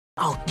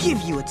I'll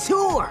give you a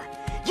tour.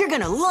 You're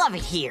gonna love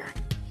it here.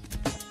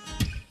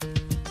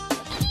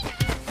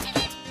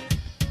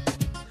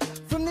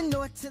 From the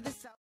north to the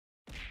south.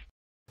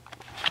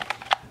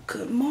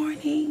 Good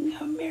morning,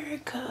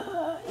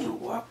 America,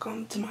 and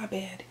welcome to my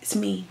bed. It's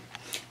me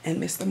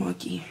and Mr.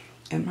 Monkey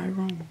in my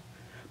room.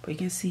 But you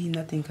can see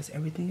nothing because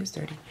everything is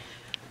dirty.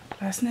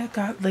 Last night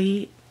got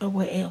late or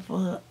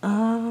whatever.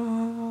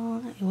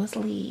 It was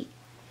late.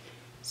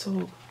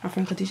 So my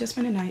friend Khadijah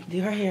spent the night,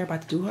 did her hair,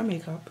 about to do her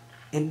makeup.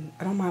 And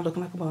I don't mind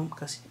looking like a bum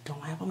because she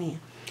don't have a man.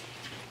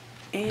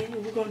 And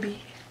we're going to be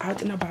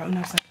out and about. And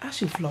I was like, I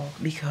should vlog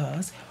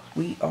because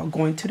we are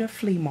going to the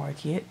flea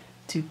market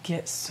to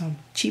get some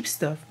cheap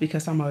stuff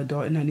because I'm an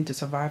adult and I need to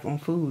survive on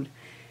food.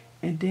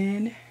 And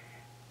then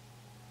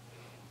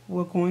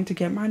we're going to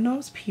get my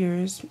nose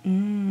pierced.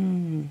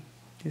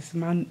 This is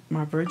my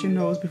virgin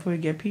nose before you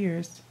get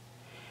pierced.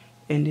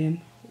 And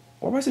then,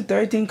 what was the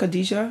third thing,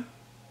 Khadijah?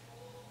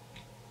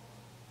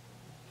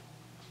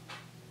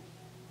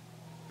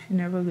 She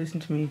never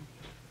listened to me.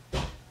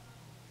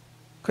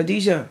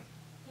 Khadijah,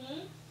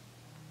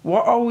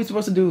 what are we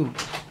supposed to do?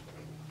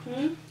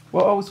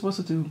 What are we supposed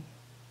to do?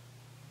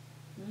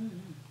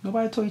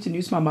 Nobody told you to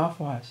use my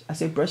mouthwash. I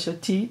said brush your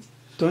teeth.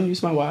 Don't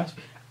use my wash.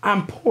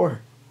 I'm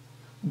poor.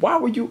 Why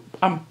would you?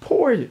 I'm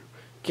poor.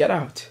 Get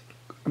out.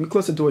 I'm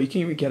close the door. You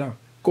can't even get out.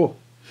 Go.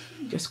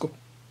 Just go.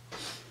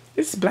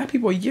 This is black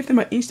people. You give them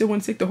an inch, they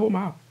want to take the whole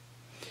mouth.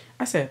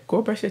 I said,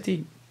 go brush your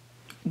teeth.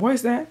 What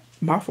is that?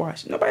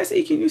 Mouthwash. Nobody said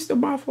you can use the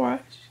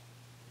mouthwash.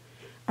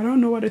 I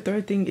don't know what the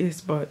third thing is,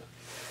 but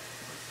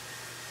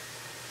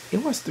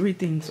it was 3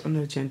 things on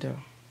the agenda.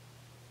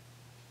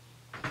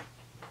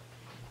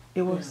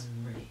 It was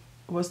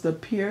the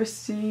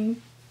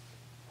piercing,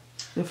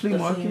 the flea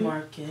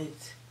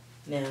market.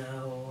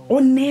 No. Oh,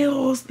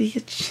 nails,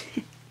 bitch.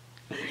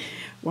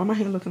 Why my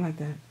hair looking like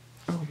that?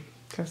 Oh,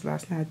 because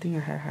last night I think I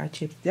had hot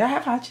chips. Did I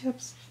have hot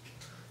chips?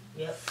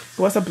 Yep. It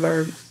was a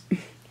blur.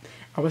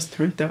 I was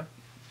turned up.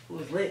 It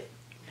was lit.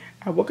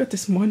 I woke up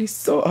this morning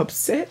so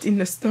upset in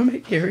the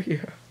stomach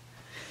area.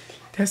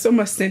 There's so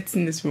much sense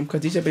in this room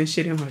because Khadijah been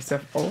shitting on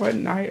herself all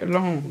night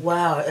long.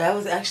 Wow, that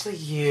was actually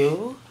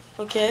you?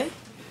 Okay.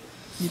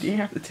 You didn't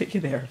have to take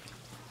it there.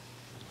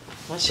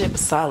 My shit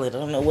was solid. I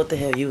don't know what the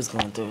hell you was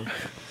going through.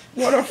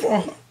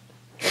 Waterfall.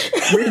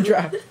 We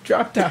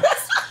dropped out.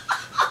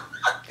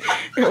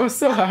 It was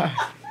so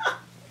hot.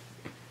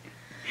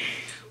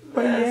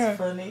 But That's yeah,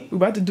 funny. we're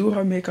about to do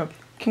her makeup.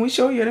 Can we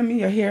show you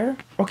your hair?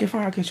 Okay,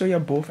 fine. I can show you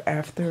both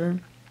after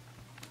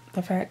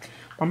the fact.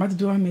 But I'm about to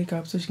do her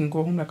makeup so she can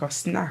go home like a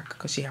snack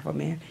because she have a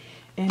man.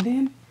 And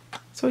then,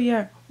 so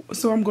yeah.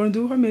 So I'm going to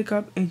do her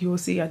makeup and you'll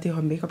see I did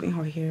her makeup and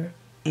her hair.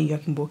 And you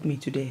can book me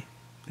today.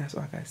 That's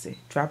all I got to say.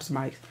 Drops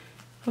mics.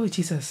 Oh,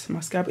 Jesus.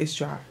 My scalp is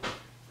dry.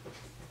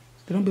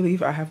 They don't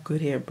believe I have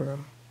good hair, bro.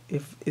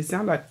 If it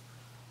sounds like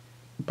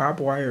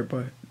barbed wire,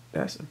 but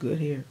that's a good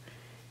hair.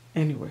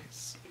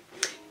 Anyways.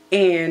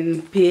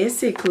 And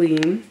basically,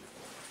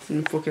 let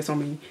me focus on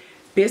me.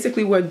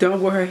 Basically, we're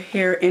done with her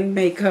hair and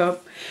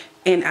makeup.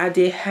 And I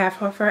did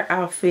half of her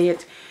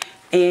outfit.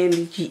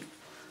 And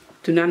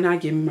do not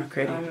give me my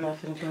credit. I'm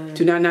not gonna play.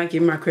 Do not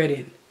give me my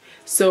credit.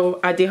 So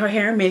I did her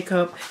hair and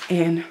makeup.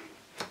 And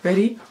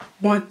ready?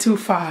 1, 2,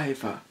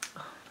 5.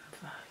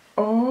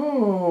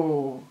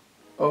 Oh.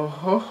 Oh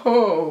ho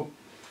ho.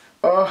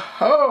 Oh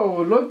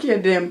ho. Look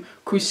at them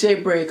crochet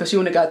braid because she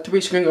only got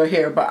 3 strings of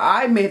hair. But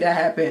I made that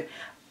happen.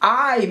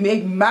 I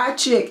make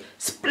magic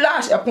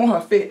splash upon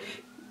her face.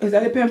 Is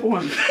that a pimple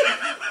one?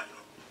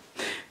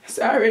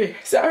 Sorry.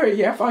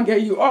 Yeah, I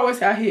forget you always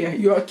have hair.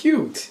 You are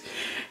cute.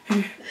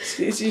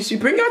 She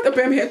bring out the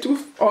pimp hair too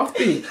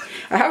often.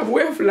 I have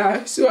wave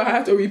fly, so I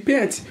have to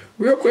repent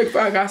real quick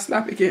before I got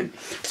slapped again.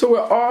 So we're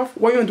off.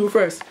 What you gonna do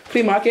first?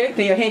 Flea market,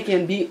 then your hand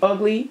can be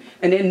ugly,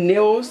 and then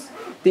nails.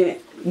 Then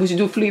we should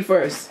do flea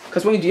first,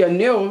 because when you do your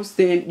nails,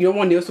 then you don't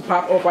want nails to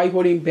pop off while you're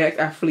holding back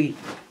at flea.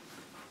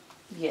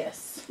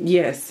 Yes.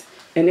 Yes.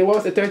 And then what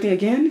was the third thing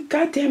again?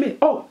 God damn it!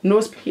 Oh,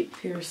 nose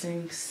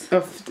Piercings.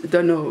 of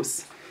the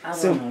nose. I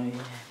don't know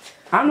yet.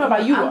 I don't know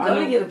about you. I'm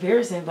gonna get a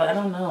piercing, but I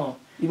don't know.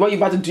 What, you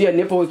about to do your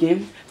nipple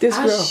again? This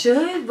girl. I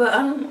should, but I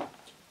don't know.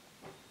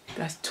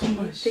 That's too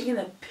much. I'm thinking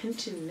of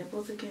pinching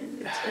nipples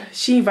again.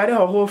 She invited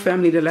her whole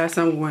family the last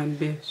time we went,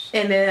 bitch.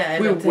 And then I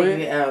ended up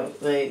taking it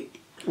out. Like,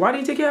 why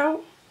did you take it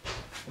out?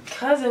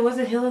 because it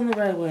wasn't healing the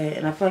right way,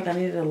 and I felt like I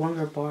needed a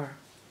longer bar.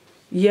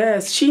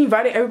 Yes, she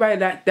invited everybody.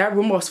 That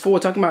room was full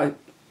talking about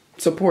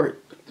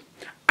support.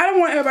 I don't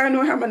want everybody to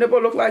know how my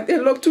nipple look like. They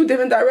look 2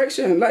 different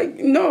directions. Like,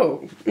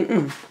 no.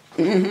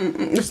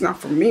 It's not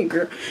for me,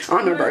 girl. I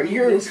don't know about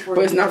you, but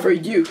it's not for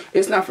you.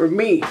 It's not for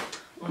me.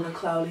 On a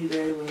cloudy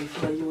day when you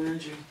feel like you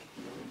want to drink.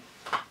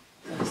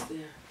 That's there.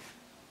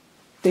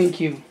 Thank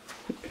you.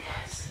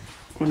 Yes.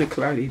 On a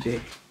cloudy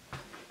day.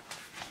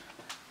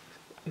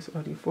 It's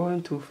only 4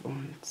 and 2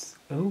 phones.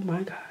 Oh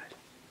my God.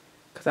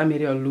 Because I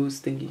made it a loose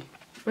thingy.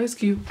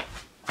 Rescue.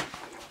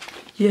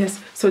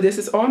 Yes, so this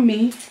is all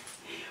me.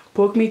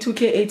 Book me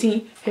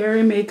 2K18. Hair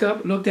and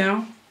makeup. Look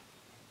down.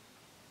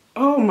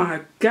 Oh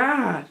my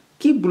God.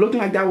 Keep looking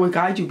like that will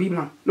guide you. Be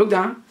like, look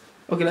down.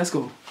 Okay, let's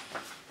go.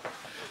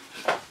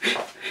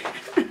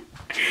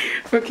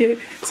 Okay,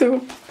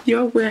 so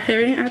yo, we're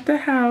heading at the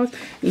house.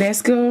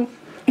 Let's go.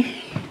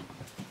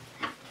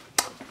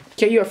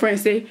 Can your friend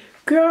say,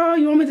 girl,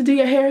 you want me to do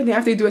your hair? Then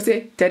after you do it,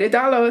 say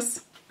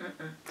 $30.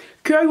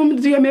 Girl, you want me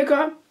to do your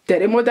makeup?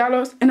 $30 more.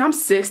 And I'm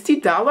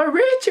 $60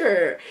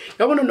 richer.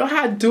 Y'all want to know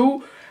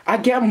how I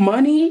get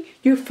money?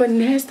 You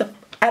finesse the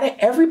out of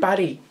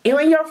everybody,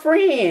 even your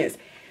friends.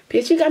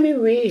 Bitch, you got me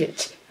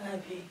rich.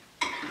 Happy.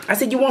 I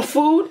said, you want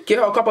food? Get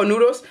her a couple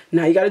noodles.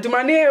 Now you got to do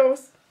my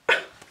nails.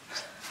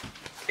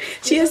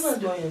 She's not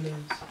doing your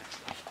nails.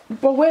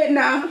 But wait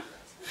now.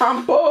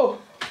 I'm poor.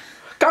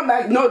 Come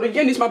back. No,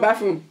 you need my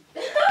bathroom.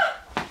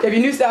 If you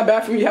need that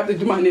bathroom, you have to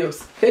do my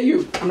nails. Hey,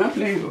 you. I'm not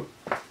playing you.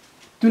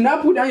 Do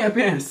not put down your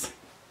pants.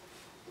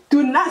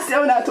 Do not sit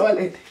on that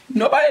toilet.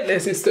 Nobody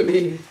listens to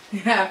me.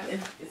 It's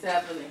happening.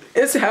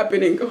 It's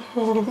happening.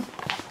 Oh,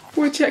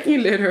 we're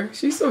checking later.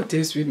 She's so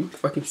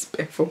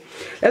disrespectful.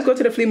 Let's go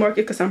to the flea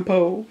market because I'm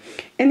poor.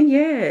 And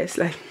yes,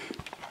 like,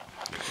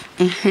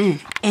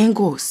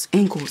 angles.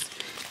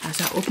 As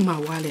I open my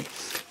wallet.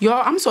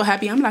 Y'all, I'm so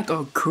happy. I'm like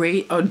a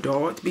great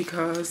adult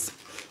because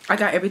I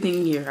got everything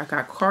in here. I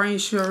got car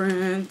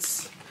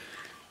insurance,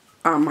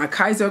 my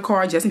Kaiser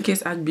card just in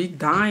case I'd be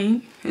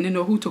dying and didn't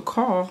know who to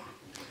call.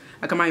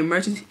 I got my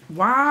emergency.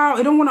 Wow,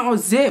 it don't want to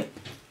unzip.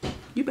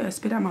 You better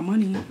spit out my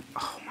money.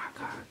 Oh my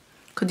God.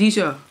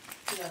 Khadijah.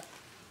 Yeah.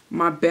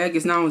 My bag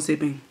is now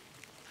unzipping.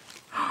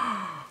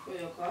 For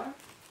your car?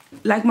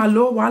 Like my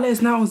lower wallet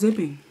is now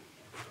unzipping.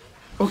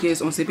 Okay,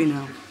 it's unzipping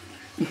now.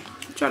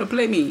 Try to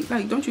play me.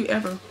 Like, don't you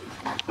ever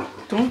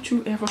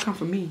come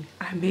for me.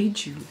 I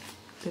made you.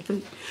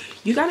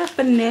 You gotta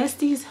finesse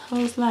these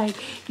hoes. Like,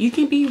 you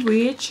can be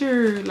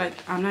richer. Like,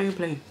 I'm not even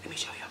playing. Let me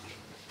show you.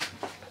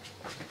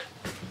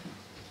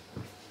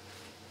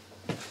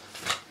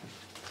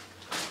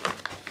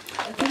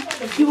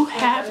 You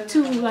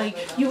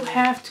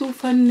have to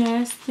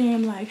finesse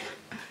them. Like,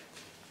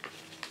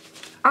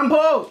 I'm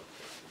poor.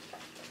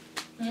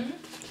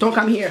 Don't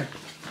come here.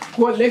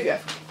 What liquor?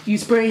 You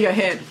spraying your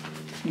head.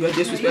 You are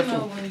disrespectful. You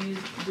know when you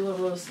do a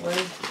little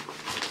slave.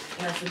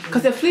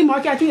 Because the flea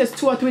market, I think it's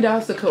 $2 or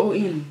 $3 to go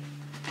in.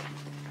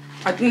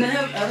 I think. They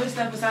have other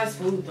stuff besides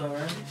food, though,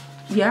 right?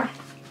 Yeah.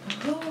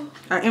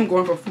 I am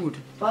going for food.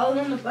 Follow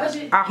them the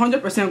budget. I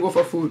 100% go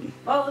for food.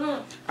 Follow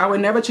them. I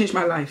would never change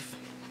my life.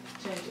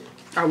 Change it.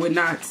 I would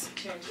not.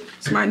 Change it.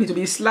 Somebody need to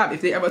be slapped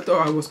if they ever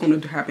thought it was going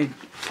to happen.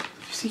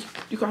 You see,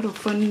 you gotta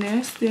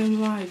finesse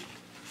them. Like,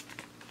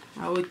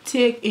 I would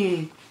take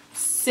in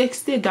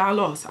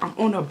 $60. I'm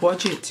on a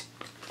budget.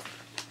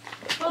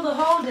 For the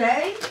whole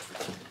day?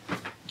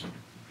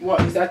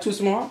 What, is that too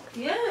small?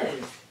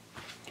 Yes.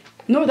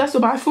 No, that's to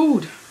buy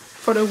food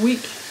for the week.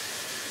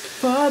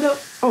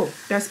 Oh,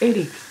 that's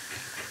 80.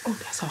 Oh,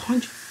 that's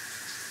 100.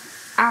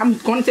 I'm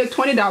gonna take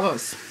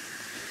 $20.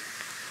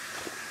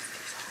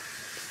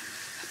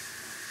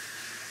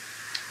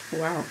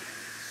 Wow.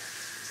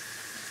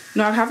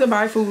 No, I have to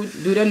buy food,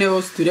 do the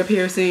nails, do the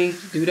piercing,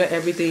 do the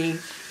everything,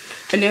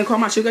 and then call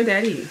my sugar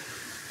daddy.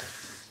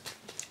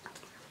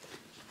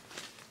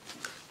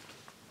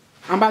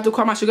 I'm about to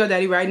call my sugar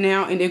daddy right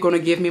now, and they're gonna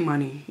give me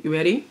money. You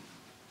ready?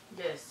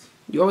 Yes.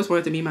 You always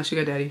wanted to be my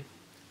sugar daddy.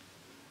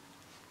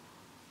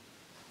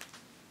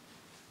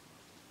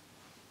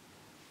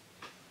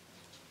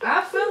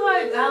 I feel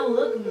like I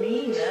look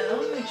mean. I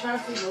don't even try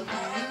to look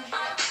mean.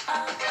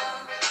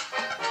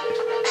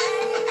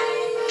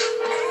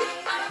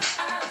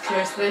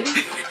 Seriously?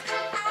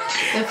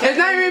 It's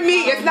not even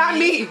me. It's not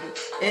me.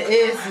 It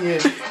is you.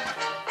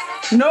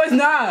 No, it's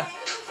not.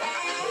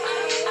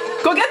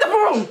 Go get the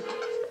broom.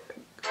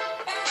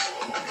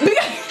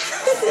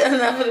 I'm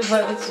not gonna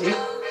play with you.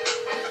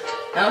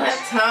 I don't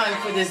have time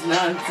for this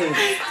nonsense.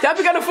 That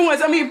pick up the phone is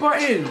something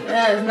important.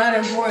 Yeah, it's not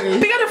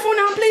important. Pick up the phone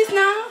now, please,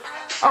 now.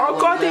 I'll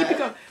call they pick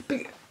up.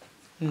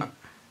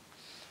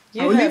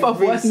 I will leave a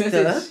voice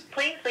message.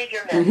 Please leave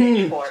your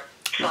message for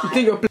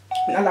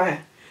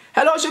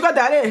Hello, sugar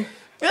daddy.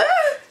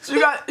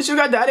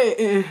 Sugar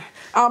daddy.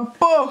 I'm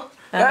poor.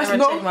 There's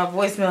my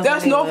voicemail.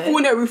 There's no food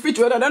in the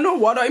refrigerator. There's no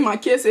water in my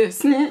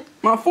cases.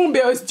 My phone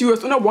bill is due.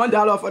 It's only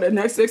 $1 for the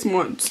next 6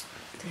 months.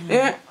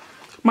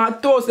 My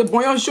toes, the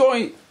bouillon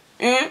showing.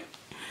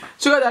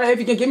 Sugar daddy, if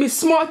you can give me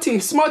small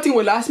thing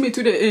will last me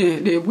to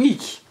the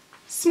week.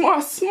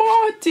 Small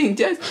thing.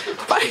 Just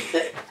find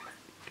it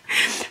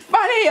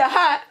in your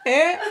heart.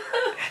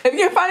 If you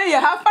can find it in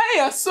your heart, find it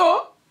in your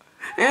soul.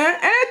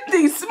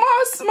 Anything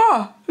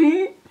small.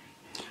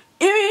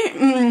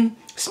 Even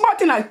small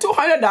thing like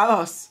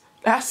 $200.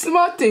 That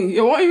small thing.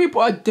 You won't even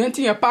put a dent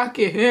in your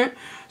pocket.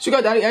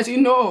 Sugar daddy, as you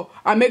know,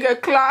 I make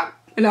it clap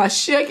and I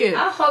shake it.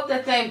 I hope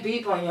that thing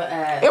beep on your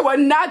ass. It will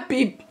not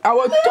beep. I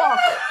will talk.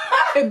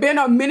 It's been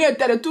a minute,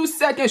 32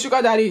 seconds,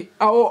 sugar daddy.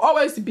 I will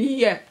always be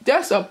here.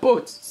 Just a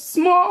boat.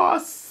 Small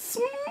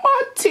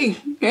thing.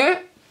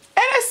 Any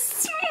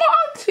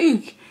small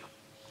thing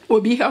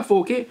will be helpful,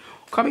 okay?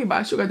 Call me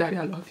back, sugar daddy.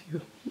 I love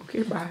you.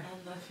 Okay, bye. I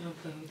love you.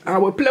 I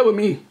will play with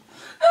me.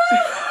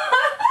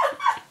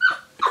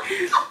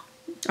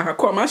 I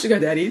call my sugar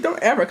daddy. Don't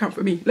ever come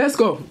for me. Let's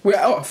go. We're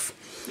off.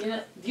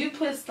 Yeah, you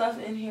put stuff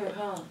in here,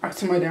 huh? I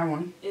told my dad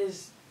one. It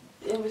was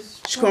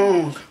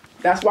Strong.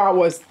 That's why I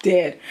was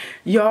dead.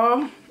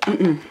 Y'all.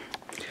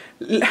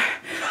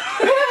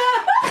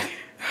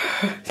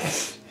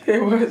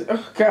 It was,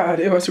 oh God,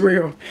 it was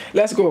real.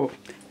 Let's go.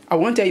 I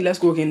won't tell you let's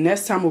go again.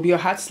 Next time will be a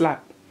hot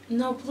slap.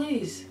 No,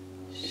 please.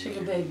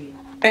 Sugar baby.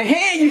 And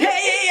hey,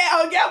 yeah,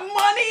 I'll get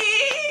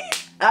money.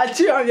 I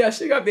cheer on your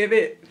sugar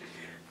baby.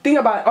 Think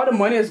about it. All the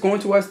money is going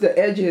towards the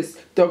edges,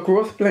 the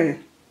growth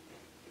plan.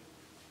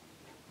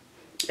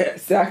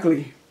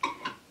 Exactly.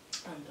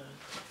 I'm done.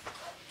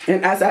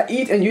 And as I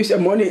eat and use your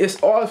money,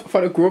 it's all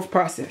for the growth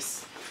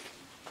process.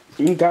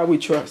 In God we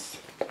trust.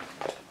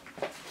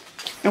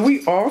 And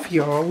we off,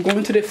 y'all. We're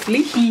going to the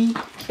flicky.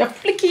 The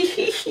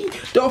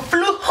flicky. The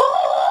flu.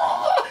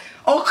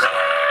 Okay.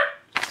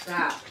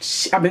 Stop.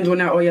 I've been doing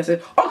that all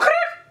yesterday. Okay.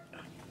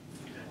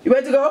 You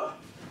ready to go?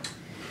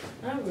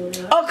 Not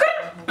really. Okay.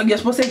 You're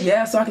supposed to say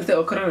yeah, so I can say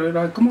okay.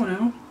 Like, come on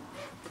now.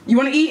 You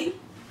want to eat?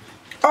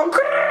 Okay.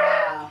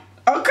 Wow.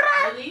 Okay.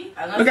 Really?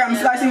 Look at I'm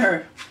slicing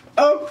her.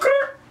 Okay.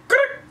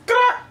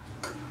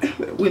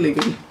 We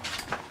leaving.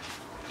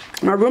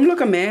 My room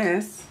look a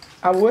mess.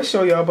 I will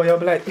show y'all, but y'all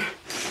be like,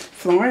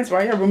 Florence,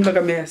 why your room look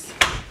a mess?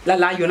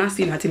 La, you're not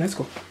seeing nothing. Let's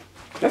go.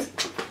 Let's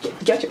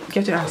get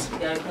your ass. You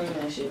gotta clean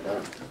that shit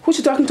up. Who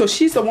you talking to?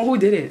 She's the one who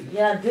did it.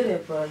 Yeah, I did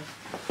it, bro.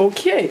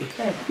 Okay.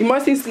 You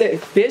must think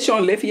bitch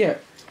on live here.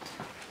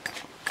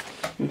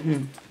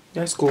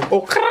 Let's go.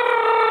 Okay.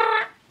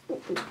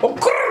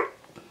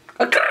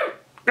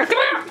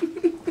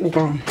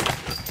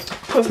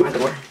 Close my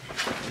door.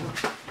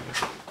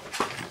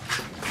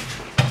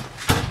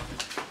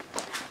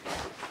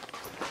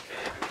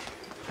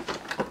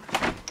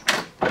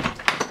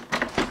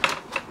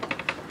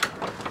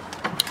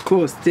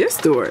 Close this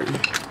door.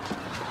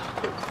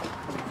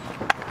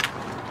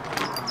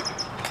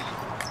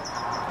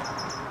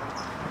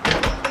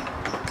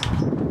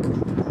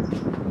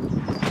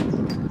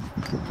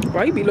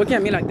 Why you be looking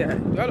at me like that?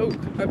 Do I look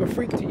like a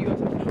freak to you?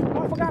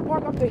 Oh, I forgot to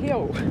park up the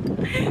hill.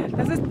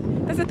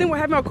 That's the thing with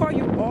having a car.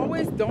 You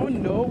always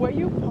don't know where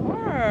you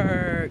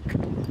park.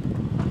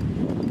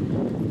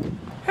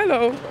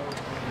 Hello.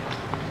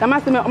 Damn, I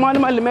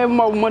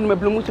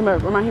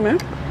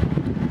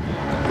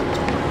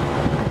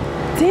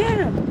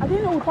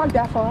didn't know we parked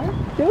that far.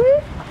 Did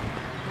we?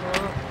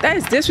 That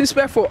is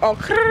disrespectful.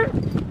 Okay.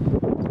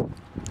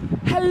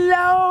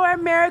 Hello,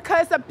 America.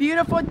 It's a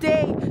beautiful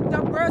day. The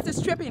birds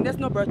is tripping. There's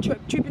no bird chirp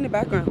in the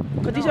background.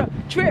 Khadijah,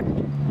 trip.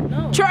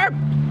 No. Chirp.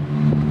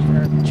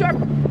 Chirp.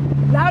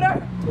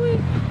 Louder.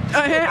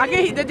 I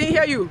didn't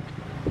hear you.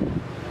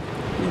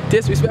 You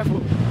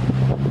disrespectful.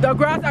 The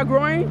grass are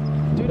growing.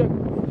 Do the.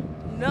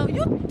 No,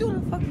 you do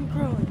the fucking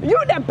growing. You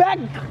the back.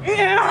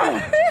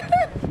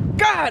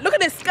 God, look at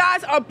the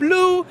skies are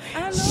blue.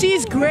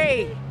 She's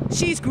gray.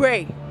 She's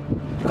gray.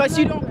 Because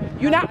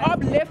you're not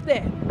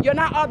uplifted. You're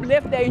not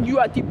uplifted and you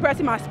are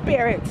depressing my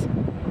spirit. See?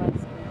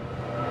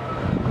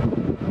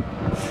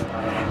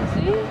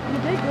 You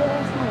did good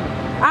last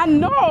night. I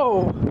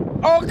know.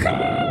 Okay.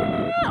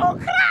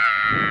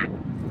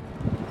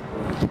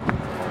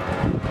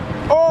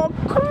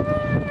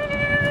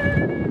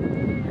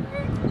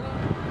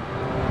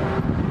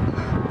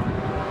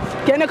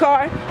 Get in the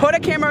car, hold the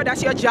camera,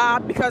 that's your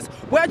job because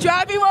we're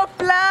driving with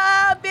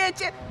flow,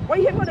 bitches. What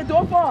are you hitting on the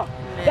door for?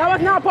 That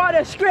was not part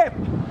of the script.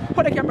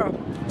 Hold the camera.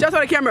 Just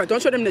hold the camera.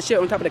 Don't show them the shit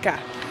on top of the car.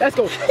 Let's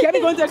go. Get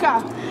me going to the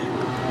car.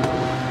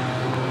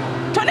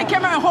 Turn the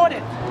camera and hold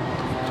it.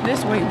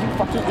 This way, you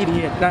fucking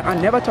idiot. Like, I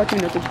never taught you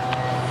nothing.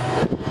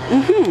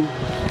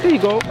 There you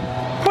go.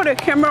 Hold the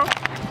camera.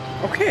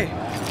 Okay.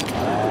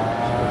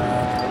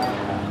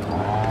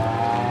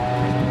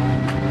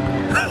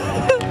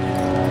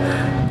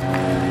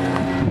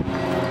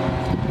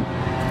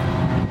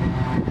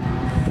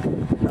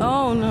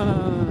 Oh, no.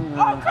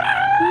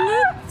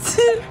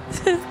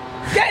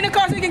 Get in the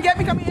car so you can get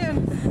me coming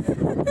in.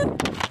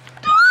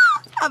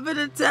 I've been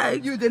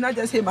attacked. You did not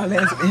just hit my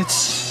legs,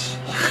 bitch.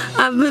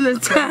 I've been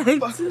attacked.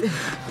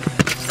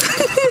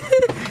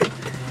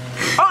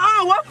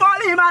 What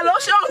falling in my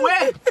lotion?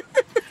 Where?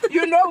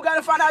 You know we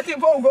gotta find out thing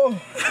before we go.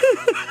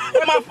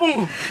 Where my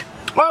phone?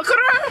 Oh, come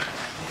on.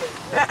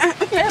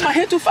 Yeah, my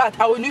head too fat.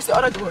 I will use the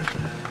other door.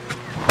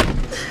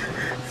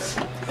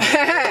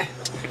 Hey,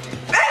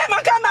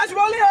 my camera's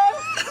rolling up.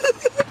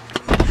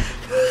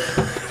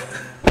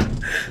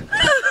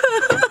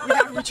 We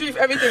have retrieved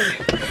everything.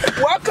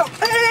 Welcome.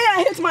 Hey,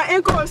 I hit my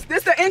ankles. This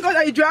is the ankle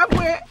that you drive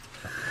with.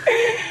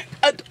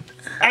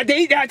 I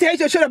tell you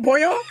to shut up, boy.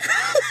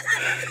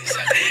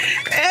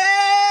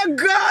 Hey,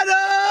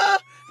 God.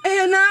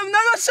 Hey, now I'm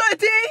not gonna show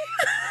it.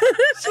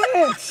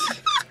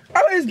 Shit. I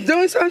was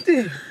doing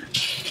something.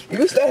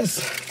 Useless.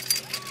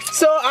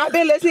 So I've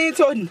been listening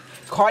to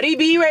Cardi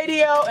B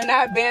radio and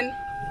I've been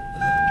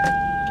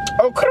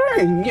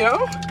crying, you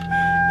know?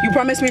 You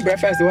promised me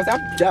breakfast. What's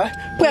up?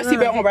 Put a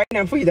seatbelt on right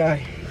now before you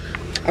die.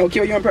 I will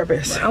kill you on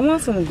purpose. I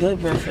want some good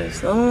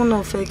breakfast. I don't want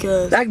no fake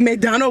ass. Like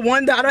McDonald's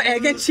 $1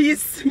 egg and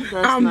cheese.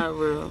 That's not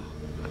real.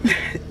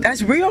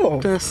 That's real.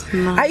 That's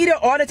not. I eat it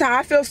all the time.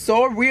 I feel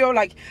so real.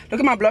 Like, look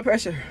at my blood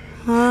pressure.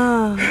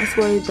 Ah, that's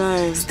what he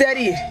does.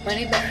 Steady.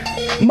 Money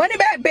back. Money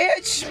back,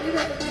 bitch.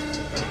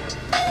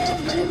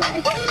 Money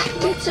back.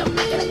 Bitch, I'm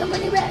making like a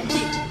money back.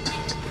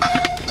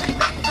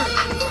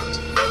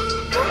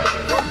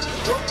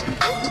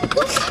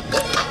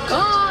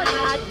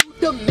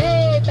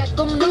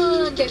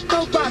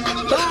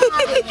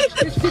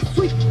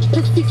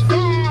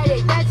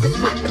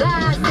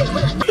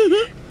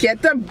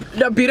 Get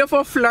the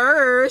beautiful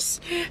flowers.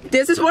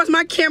 This is what's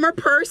my camera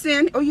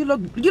person. Oh, you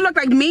look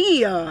like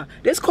me.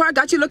 This car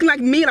got you looking like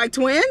me, like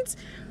twins.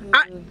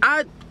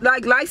 I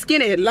like light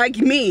skinned, like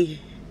me.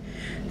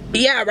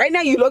 Yeah, right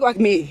now you look like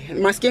me.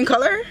 My skin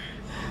color.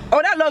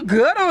 Oh, that look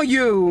good on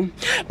you.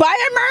 Buy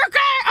America,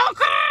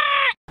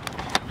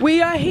 okay.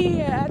 We are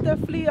here at the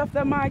flea of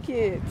the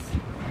market.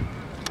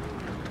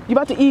 You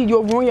about to eat,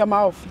 you'll ruin your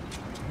mouth.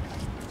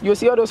 You'll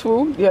see all those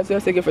food? Yes,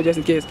 just take it for just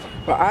in case.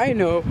 But I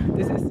know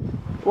this is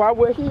why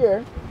we're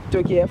here,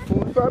 to get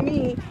food for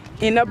me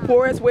in the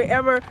poorest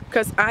wherever,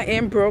 because I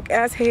am broke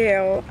as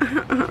hell.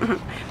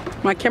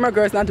 My camera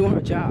girl's not doing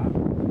her job.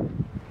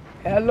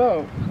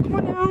 Hello. Come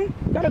on now.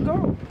 Gotta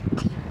go.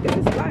 This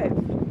is life.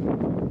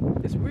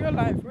 It's real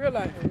life, real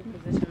life.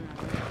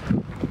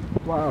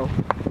 Wow.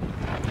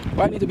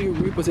 Why I need to be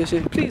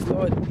repositioned? Please,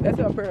 Lord, that's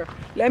our prayer.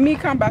 Let me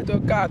come back to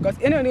God, because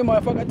any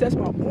motherfucker touch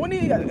my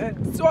only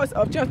source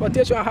of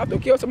transportation, I have to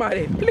kill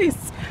somebody.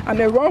 Please, I'm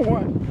the wrong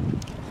one.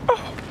 Oh,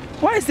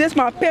 why is this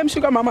my pimp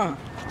sugar mama?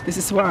 This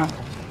is why.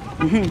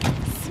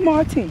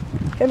 Small thing.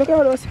 Hey, look at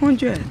all those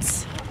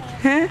hundreds.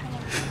 Huh?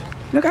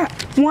 Look at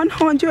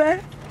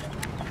 100,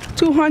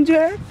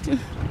 200,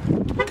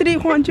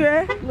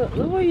 300.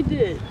 Look what you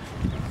did.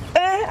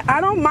 I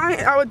don't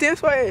mind. I will dance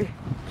for it.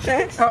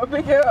 I'll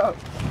pick it up.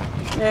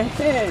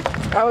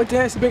 I will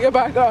dance, pick it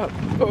back up.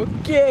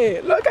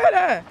 Okay, look at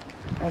that.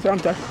 That's what I'm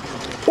talking.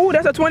 Oh,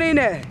 there's a 20 in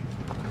there.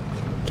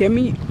 Can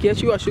me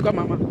get you a sugar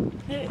mama?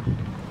 Hey,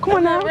 come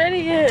on now. Ready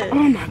yet? Oh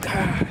my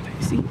God.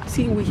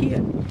 See, we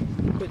here.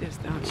 Put this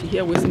down. She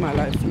here wasting my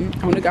life.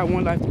 I only got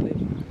one life to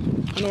live.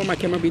 I know what my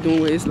camera be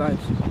doing with his life.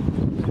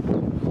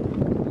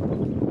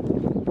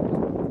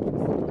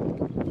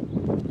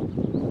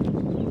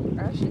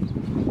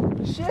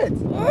 Shit.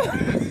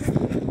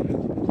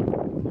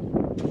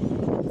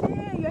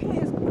 Damn, your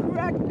hand is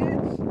cracked,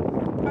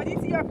 bitch. I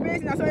didn't see your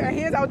face and I saw your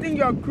hands. I would think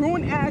you're a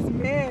grown ass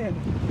man.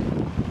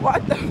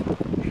 What the?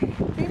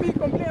 Maybe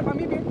complain about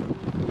me being.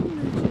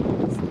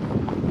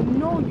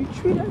 No, you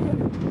treated her.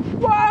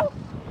 Whoa!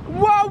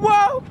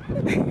 Whoa!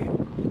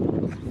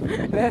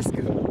 Let's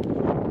go.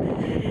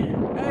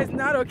 That is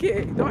not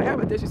okay. Don't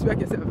ever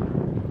disrespect yourself.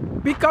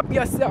 Pick up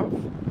yourself.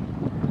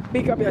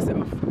 Pick up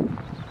yourself.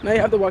 Now you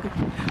have to walk.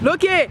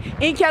 Look here,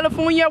 in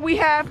California we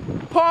have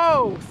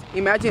poles.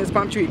 Imagine it's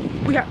palm tree.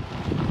 We have.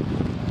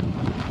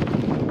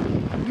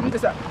 You need to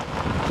stop.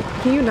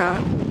 Can you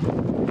not?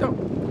 No.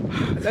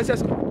 Let's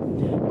just go.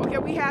 Okay,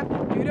 we have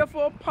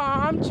beautiful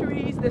palm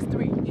trees. There's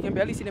 3. You can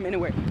barely see them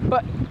anywhere.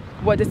 But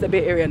well, this is the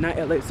Bay Area, not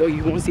LA, so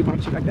you won't see palm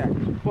trees like that.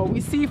 But we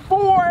see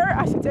 4.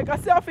 I should take a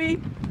selfie.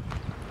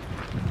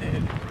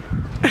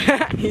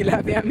 He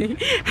laughing at me.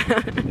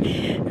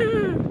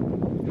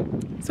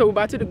 So we're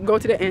about to go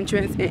to the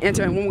entrance and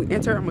enter, and when we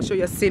enter, I'm gonna show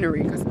you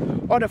scenery, because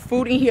all the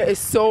food in here is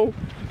so.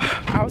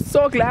 I was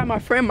so glad my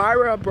friend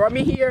Myra brought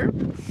me here,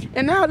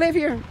 and now I live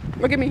here.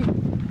 Look at me.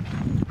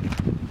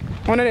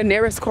 One of the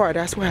nearest car,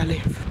 that's where I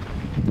live.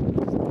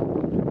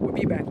 We'll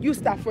be back. You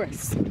stop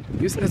first.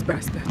 Useless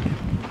bastard.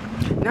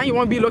 Now you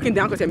won't be looking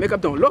down because your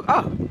makeup don't look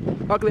up.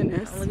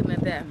 Ugliness. I'm looking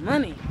at that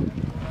money.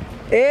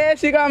 Hey,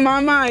 she got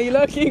mama. You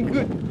looking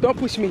good. Don't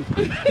push me.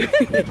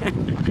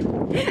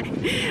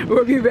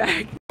 We'll be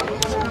back.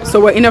 So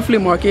we're in a flea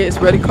market. It's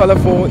really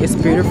colorful, it's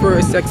beautiful,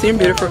 it's sexy and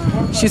beautiful.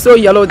 She's so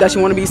yellow that she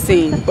want to be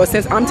seen, but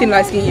since I'm thin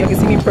light skin, you can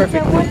see me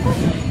perfectly.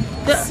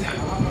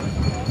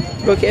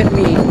 Look at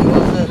me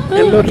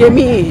and look at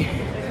me.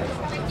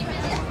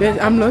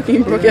 I'm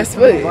looking broke as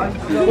fuck.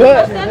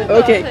 What?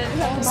 Okay,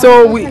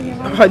 so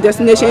her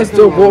destination is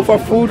to go for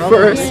food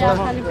first,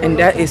 and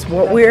that is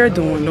what we're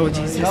doing. Lord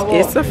Jesus,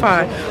 it's a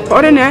fight.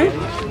 Other than that,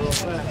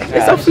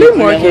 it's a flea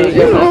market,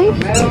 you know.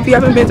 If you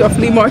haven't been to a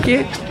flea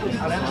market,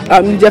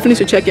 you definitely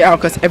should check it out,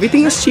 because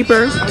everything is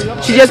cheaper.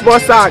 She just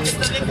bought socks,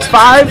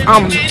 5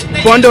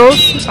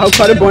 bundles. I'll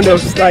call it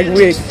bundles, like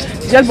wig.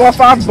 She just bought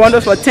 5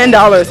 bundles for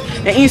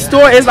 $10, and each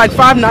store is like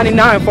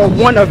 $5.99 for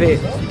one of it.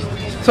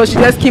 So she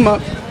just came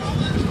up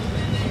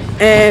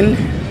and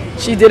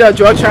she did a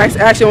drug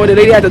transaction with the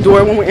lady at the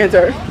door when we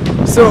entered.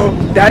 So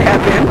that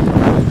happened,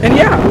 and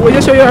yeah, we'll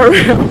just show you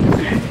around.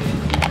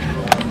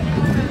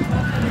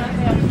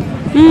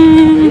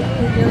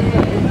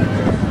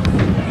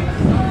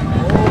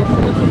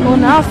 Oh,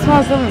 now I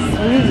smell something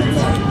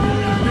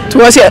sweet.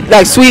 Towards here,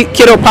 like sweet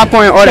kiddo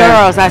popcorn and all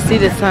that. Girls, I see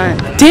the sign.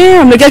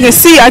 Damn, look, I can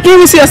see. I can't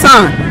even see a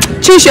sign.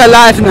 Change your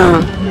life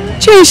now.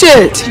 Change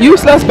it.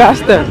 Useless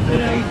bastard.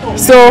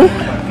 So,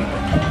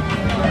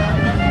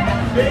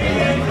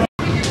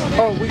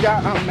 oh, we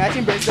got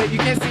matching bracelet. You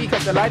can't see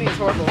because the lighting is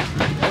horrible.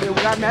 Okay, we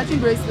got matching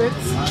bracelets.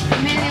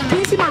 Can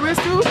you see my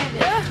wrist too?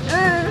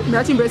 Yeah.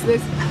 Matching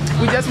bracelets.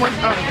 We just went,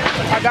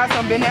 I got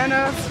some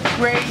bananas,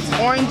 grapes,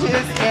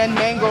 oranges, and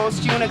mangoes.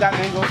 Shiona got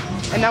mangoes.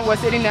 And now we're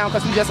sitting down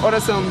because we just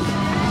ordered some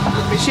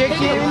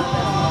chicken.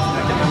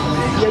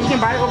 Yeah, you can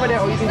buy it over there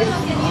or you can get it.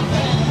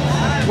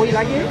 What, you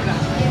like it?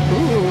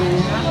 Ooh.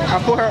 I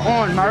put her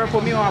on. Mara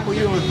put me on, I put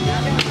you on.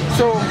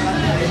 So,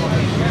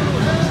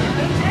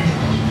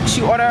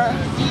 she ordered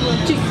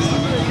chicken.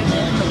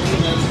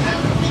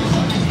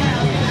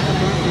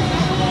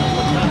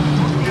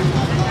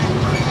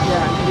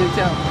 Yeah, you can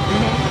tell.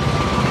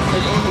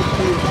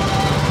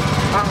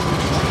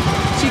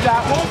 She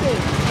got all this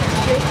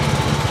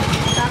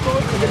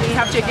tacos, and then we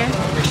have chicken.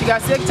 She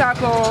got 6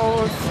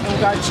 tacos, and we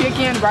got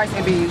chicken, rice,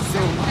 and beans. So,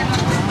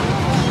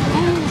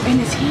 and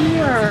it's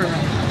here.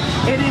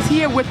 It is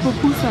here with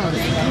pupusas.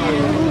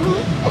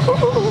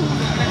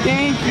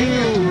 Thank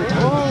you.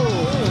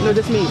 Oh, no,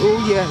 that's me. Oh,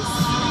 yes.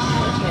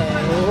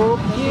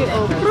 Okay.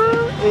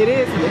 It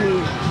is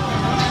me.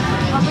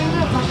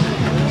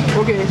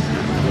 Okay.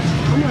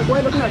 I'm like, why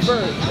looking at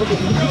birds? Okay.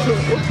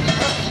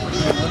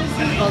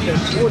 Okay.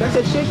 Oh, that's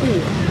a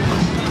chicken.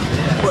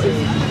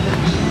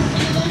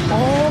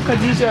 Oh,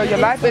 Khadijah, your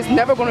life is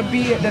never going to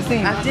be the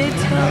same. I did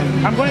tell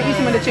you. I'm going to eat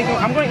some of the chicken.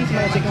 I'm going to eat some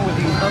of the chicken with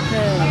you.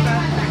 Okay.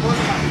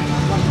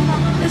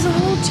 There's a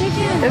whole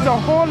chicken. There's a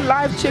whole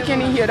live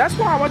chicken in here. That's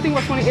why one thing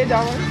was $28.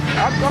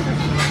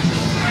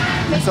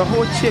 That's a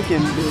whole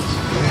chicken,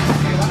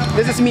 bitch.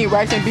 This is me,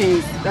 rice and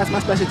beans. That's my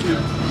specialty.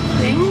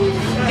 Thank you.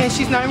 And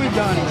she's not even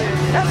done it.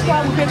 That's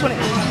why we paid 28.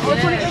 Oh,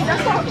 28.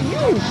 That's why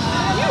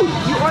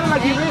you order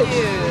like you rich.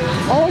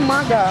 Oh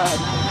my God.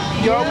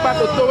 Y'all about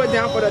to throw it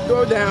down for the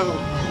throw down.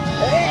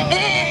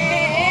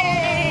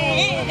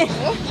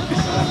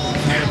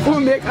 Who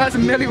make us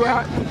Millie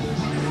Rock?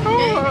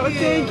 Oh,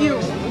 thank you.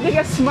 They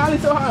get smiling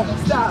so hard.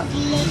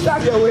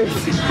 Stop your waist.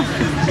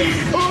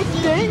 Oh,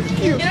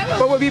 thank you.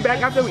 But we'll be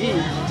back after we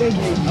eat. Thank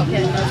you.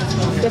 Okay.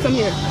 Get some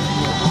here.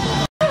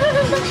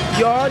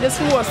 Y'all, this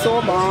food was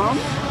so bomb.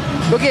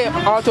 Look at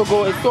our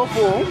to-go, it's so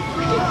full.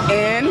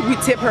 And we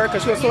tip her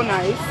because she was so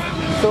nice.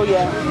 So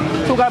yeah.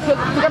 So we got to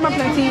pick my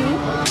plantain.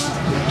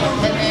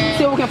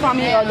 See if we can find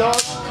me a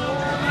dog.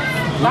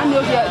 Not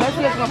meals yet. Let's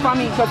see if we can find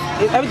me because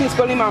everything's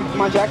filling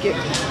my jacket.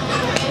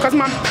 Because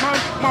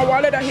my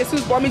wallet that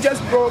Jesus bought me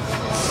just broke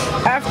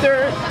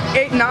after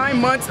 8-9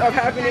 months of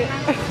having it.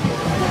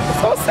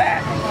 So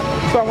sad.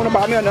 So I want to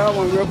buy me another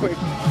one real quick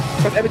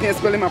because everything is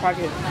spilling in my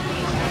pocket.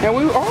 And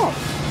we were off.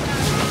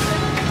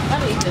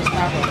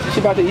 She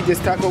about to eat this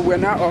taco. We're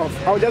not off.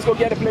 I'll just go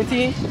get a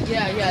plantain.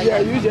 Yeah,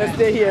 you just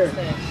stay here.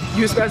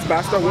 Useless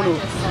bastard, want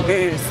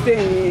to stay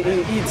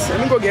and eat. Let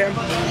me go get him.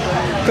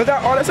 Because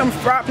I ordered some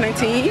fried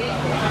plantain.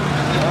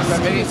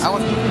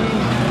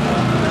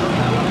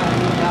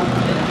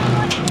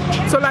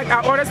 So like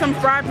I ordered some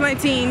fried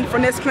plantain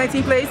from this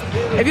plantain place.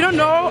 If you don't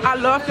know, I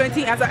love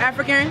plantain as an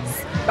African.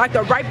 Like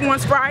the ripe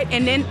ones fried.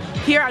 And then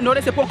here I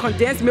noticed they put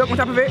condensed milk on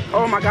top of it.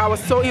 Oh my God, I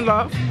was so in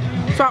love.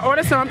 So I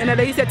ordered some and the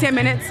lady said 10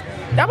 minutes.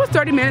 That was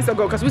 30 minutes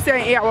ago because we said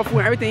 8-hour food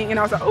and everything. And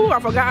I was like, oh, I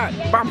forgot.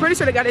 But I'm pretty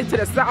sure they got it to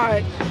the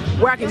side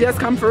where I can just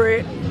come for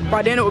it.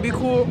 By then it would be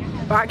cool.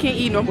 But I can't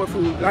eat no more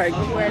food. Like,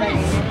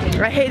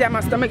 I hate that my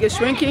stomach is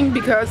shrinking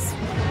because,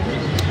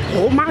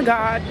 oh my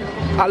God,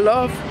 I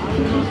love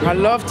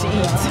to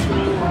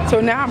eat. So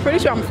now I'm pretty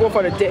sure I'm full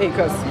for the day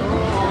because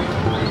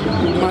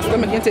my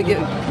stomach can't take it.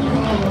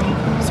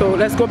 So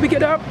let's go pick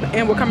it up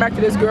and we'll come back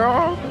to this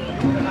girl.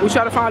 We'll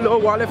try to find a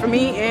little wallet for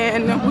me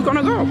and we're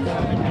gonna go.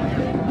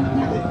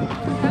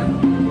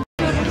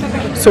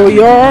 So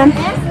y'all,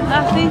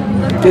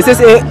 this is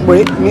it.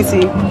 Wait, let me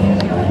see.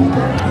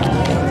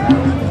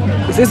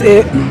 This is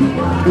it.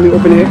 Let me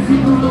open it.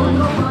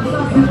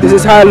 This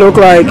is how it look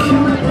like.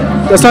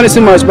 The sun is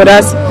too much, but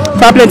that's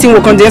fried plantain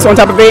will condense on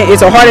top of it.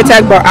 It's a heart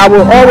attack, but I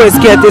will always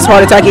get this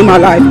heart attack in my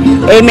life.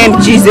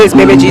 Amen, Jesus,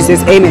 baby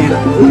Jesus, amen.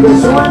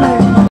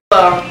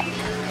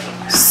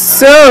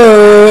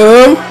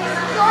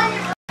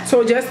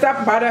 So just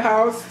stop by the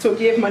house to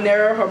give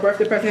Manera her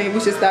birthday present. We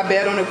should stop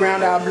bad on the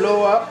ground. I'll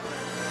blow up.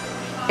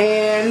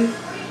 And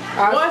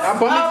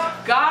what's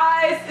up,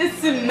 guys?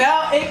 It's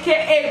Mel,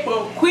 aka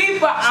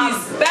Boquifa. I'm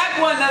back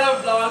with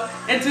another vlog,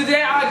 and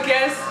today our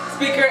guest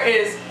speaker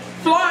is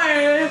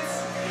Florence.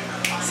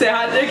 Say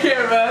hi to the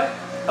camera.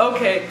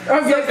 Okay.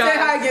 Okay, so say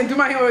hi again. Do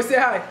my hand. Say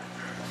hi.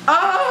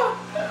 Oh,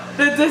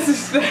 the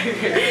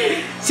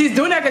disrespect. She's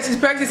doing that because she's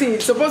practicing.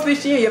 Supposedly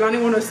she and Yolani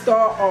want to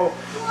start a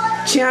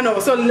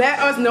channel. So let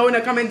us know in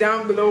the comment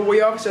down below where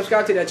y'all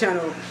subscribe to that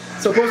channel.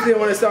 Supposedly they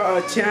want to start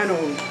a channel.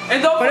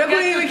 And don't forget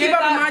to keep give up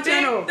that my big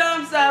channel.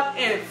 thumbs up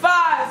in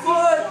 5,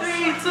 4,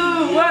 3,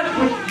 2, 1.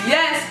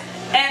 Yes.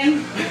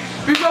 And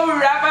before we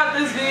wrap up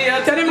this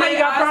video, tell them how you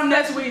got prom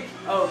next week.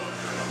 Oh,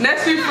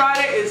 next week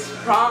Friday is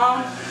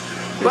prom.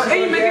 But are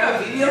you making a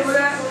video for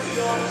that?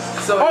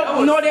 So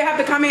no, they have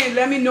to come in.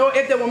 Let me know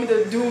if they want me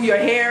to do your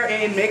hair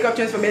and makeup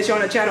transformation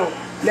on the channel.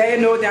 Let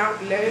me know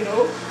down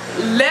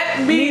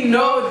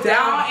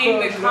in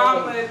the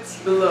comments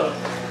below.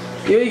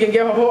 Yeah, you can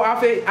get her whole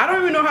outfit. I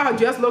don't even know how her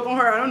dress look on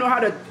her. I don't know how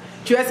the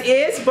dress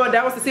is, but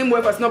that was the same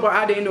way for Snow, but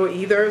I didn't know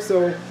either.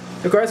 So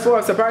the girl's full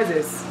of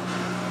surprises.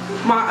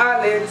 My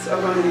eyelids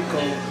are gonna be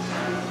cold.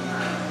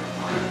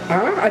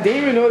 Huh? I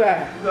didn't even know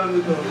that. Gonna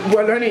be cold.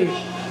 We're learning.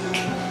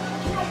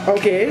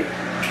 Okay.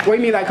 What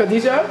you mean, like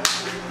Khadijah?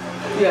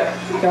 Yeah.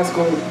 That's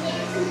cool.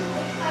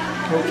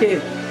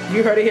 Okay.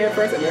 You heard it here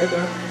first,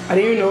 America. I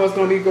didn't even know it was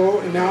gonna be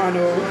gold, and now I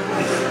know.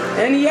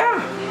 And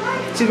yeah.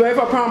 She's ready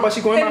for prom, but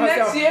she's going by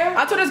herself. Next year?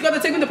 I told this girl to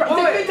take me to prom.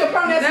 Take me to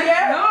prom next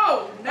year?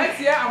 No! Next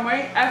year I'm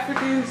wearing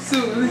African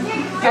suits.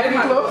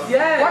 African clothes?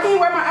 Yes. Why can't you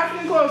wear my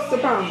African clothes to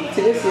prom?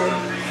 To this year?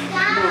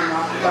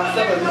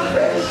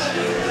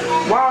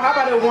 Wow, how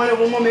about the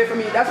one more made for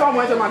me? That's why I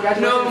went to my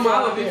graduation. No,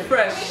 mine will be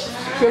fresh.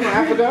 Straight from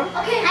Africa?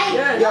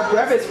 Yeah, Your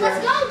breath is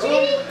fresh. Let's go,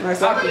 G.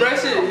 Nice. I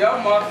brush it,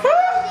 y'all mom.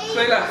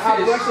 Play like I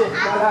fish. brushed it.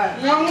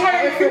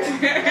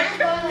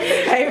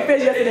 I ate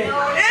fish yesterday.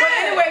 But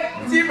anyway,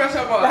 See, brush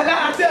up on. I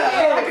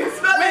can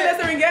smell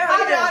it.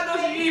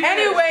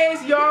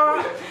 Anyways,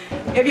 y'all,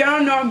 if y'all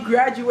don't know, I'm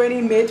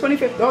graduating May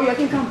 25th. Oh, y'all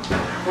can come.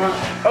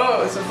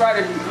 Oh, it's a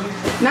Friday.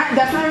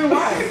 That's not even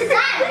why.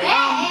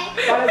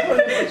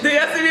 They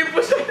have to be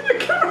pushing the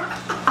camera.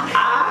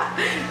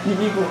 You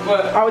people.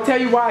 I will tell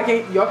you why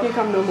y'all can't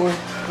come no more.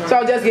 So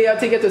I'll just get y'all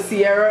ticket to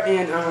Sierra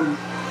and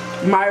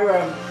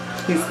Myra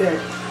instead.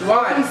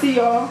 Why? Come see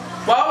y'all.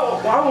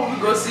 Why would we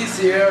go see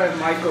Sierra and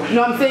Michael?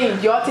 No, I'm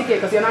saying y'all ticket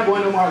because you're not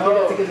going no more. I'll get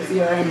y'all ticket to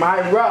Sierra and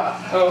Myra.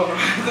 Oh,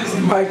 this is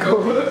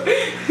Michael.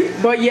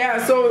 But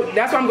yeah, so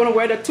that's why I'm gonna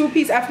wear the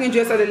two-piece African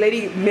dress of the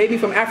lady, maybe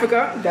from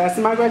Africa. That's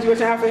my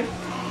graduation outfit.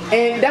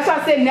 And that's why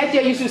I said next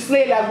year you should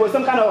slay like with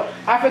some kind of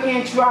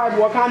African tribe,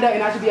 Wakanda,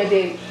 and I should be a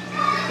date.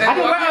 I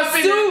can wear a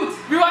suit.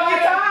 We walking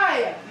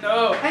tie.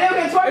 No. And then we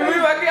can twerk. And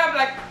we walking up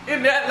like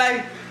in that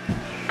like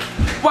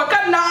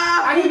Wakanda.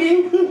 I can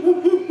be.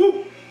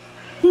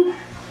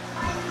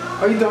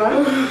 Are you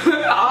done?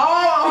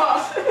 Oh.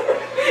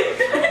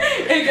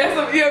 And get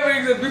some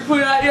earrings and be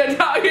putting out here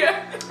down here.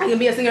 I can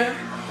be a singer.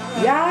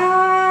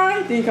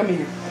 Yeah. Then you come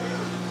in.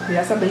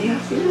 Yeah, somebody.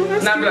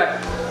 Now be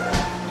like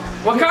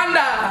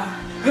Wakanda.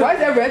 Why is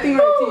that red thing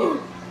on your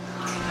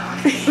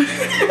teeth?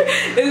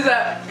 Is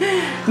that?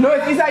 No,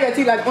 it's inside your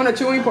teeth, like on the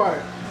chewing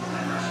part.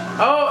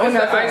 Oh, it's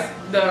that the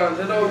ice,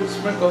 the little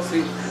sprinkle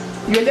seed.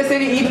 You were just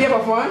saying eat there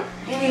for fun?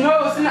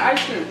 No, it's in the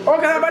ice cream.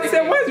 Okay, I'm about to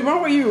say, what is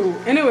wrong with you?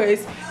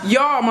 Anyways,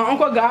 y'all, my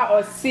uncle got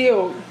a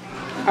seal.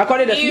 I call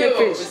it a snake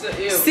fish. It's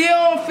a ew.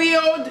 Seal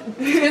field.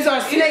 It's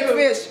a snake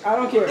fish. I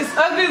don't care. It's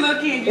ugly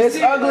looking. It's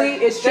ugly.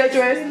 It's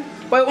treacherous.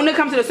 But when it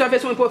comes to the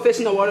surface, we put fish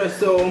in the water.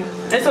 So.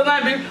 And so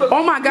now big.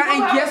 Oh my God!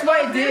 And guess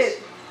what it did?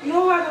 You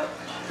know what?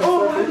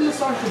 Oh, what happened to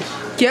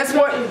starfish? Guess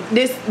what?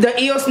 The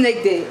eel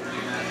snake did.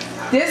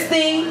 This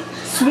thing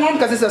swam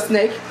because it's a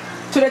snake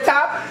to the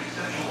top,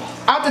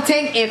 out the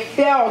tank, and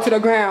fell to the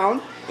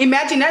ground.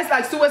 Imagine that's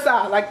like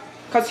suicide. Like,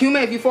 cause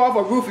human, if you fall off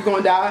a roof, you're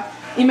gonna die.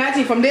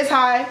 Imagine from this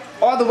high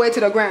all the way to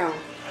the ground,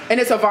 and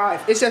it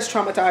survived. It's just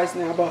traumatized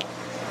now, but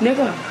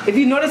nigga, if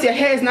you notice your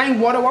head is not in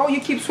water, why would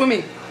you keep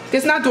swimming?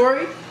 It's not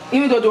Dory,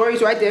 even though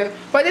Dory's right there,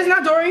 but it's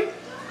not Dory.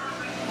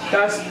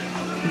 That's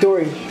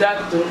Dory.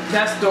 That's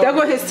Dory. That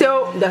go his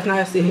tail. That's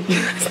not his tail.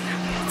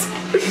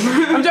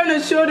 I'm trying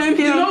to show them him.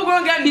 You know we're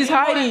gonna get He's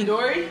hiding.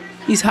 Dory.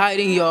 He's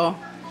hiding, y'all.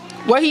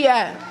 Where he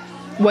at?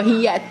 Where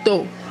he at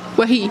though?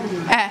 Where he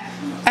at?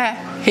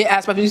 He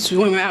asked me to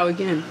swim out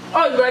again.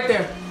 Oh, he's right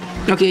there.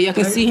 Okay, you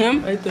can see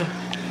him. Right there.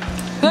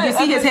 You can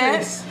see his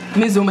head. Let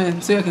me zoom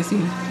in so you can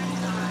see.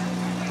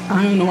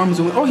 I don't know why I'm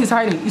zooming. Oh, he's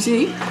hiding. You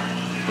see?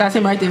 That's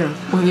him right there.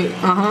 Okay,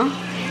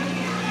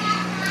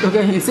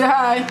 Okay, say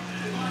hi.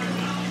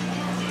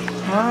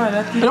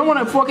 Ah, I don't want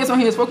to focus on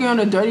him. It's focusing on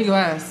the dirty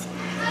glass.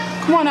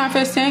 Come on now,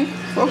 Fish Tank.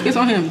 Focus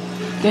on him.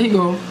 There you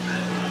go.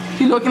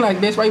 He looking like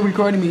this. Why you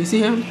recording me? You see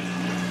him?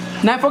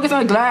 Now focus on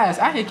the glass.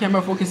 I hate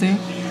camera focusing.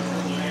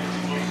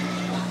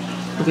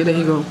 Okay, there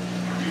you go.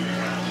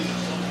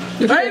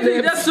 I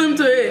think just swim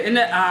to it and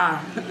then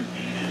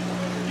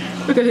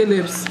Look at his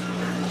lips.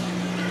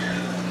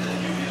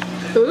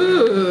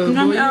 Ooh.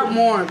 Let me out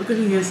more because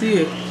you can see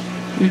it.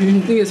 I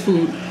think it's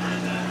food.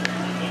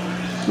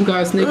 We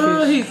got a snake fish.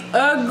 Oh, he's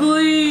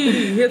ugly.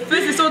 His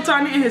fish is so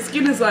tiny and his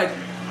skin is like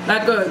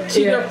a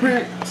cheetah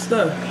print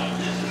stuff.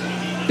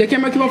 The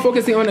camera keep on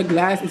focusing on the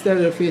glass instead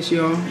of the fish,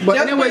 y'all. But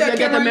just anyway, you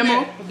get the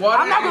memo.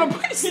 I'm not gonna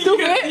put it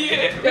stupid.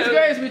 This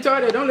girl is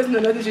retarded. Don't listen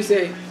to nothing she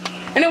say.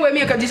 Anyway,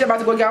 me and Khadijah about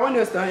to go get our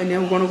nails done, and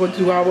then we're gonna go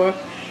do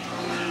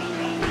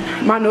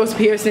my nose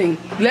piercing.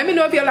 Let me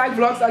know if you like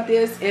vlogs like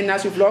this and I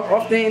should vlog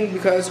often,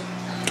 because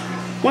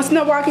once in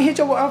a while I can hit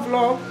you with a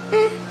vlog.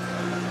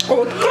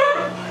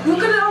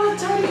 Look at it all the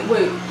time.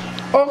 Wait.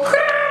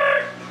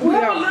 Okay. We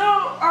have a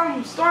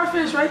little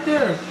starfish right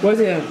there. What's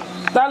it?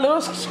 That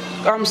little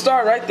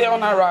star right there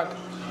on that rock.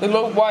 It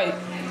looked white.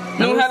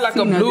 No, it had like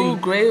a blue,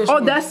 gray or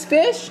something. Oh, that's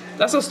fish?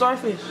 That's a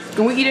starfish.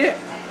 Can we eat it?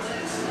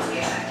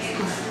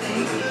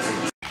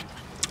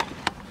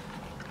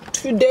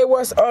 Today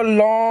was a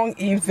long,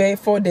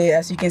 eventful day.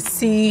 As you can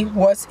see,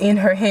 what's in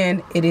her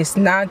hand, it is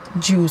not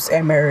juice,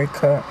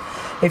 America.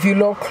 If you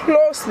look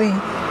closely,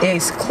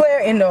 it's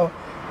clear in the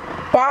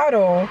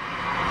bottle,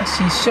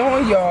 She's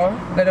showing y'all.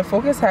 Let the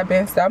focus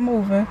happen. Stop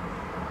moving.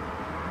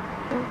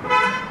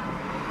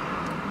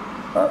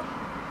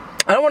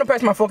 I don't want to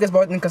press my focus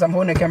button because I'm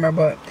holding the camera,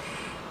 but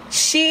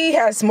she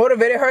has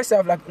motivated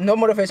herself, like no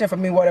motivation for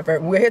me, whatever.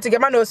 We're here to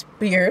get my nose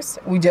pierced.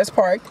 We just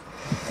parked.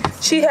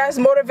 She has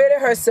motivated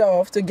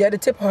herself to get the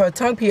tip of her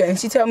tongue pierced, and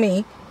she tell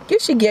me, you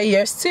should get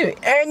yours too.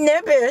 And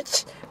no,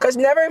 bitch, because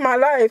never in my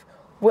life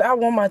will I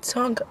want my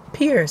tongue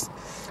pierced.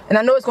 And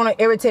I know it's gonna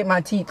irritate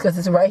my teeth because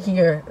it's right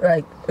here.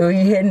 Like, oh,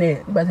 you hitting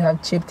it, but I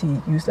have chipped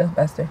teeth. Use that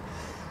faster.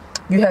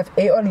 You have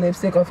 8 on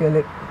lipstick off your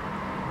lip.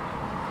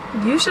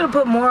 You should have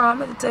put more on. I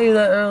meant to tell you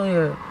that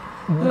earlier.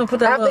 I'm gonna put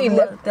that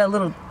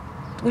little,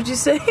 what'd you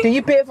say? Did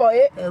you pay for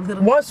it?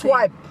 One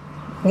swipe.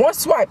 One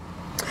swipe.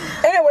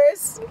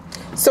 Anyways,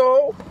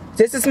 so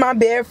this is my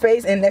bare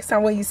face, and next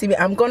time when you see me,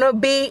 I'm gonna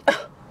be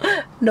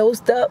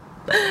nosed up.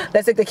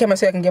 Let's take the camera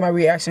so I can get my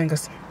reaction,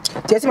 because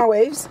just my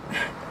waves.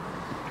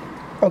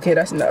 Okay,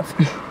 that's enough.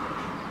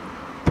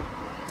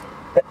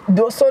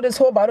 So this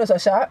whole bottle is a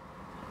shot?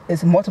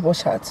 It's multiple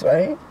shots,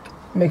 right?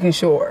 Making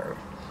sure.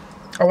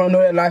 I want to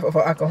know the life of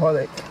an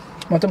alcoholic.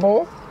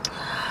 Multiple?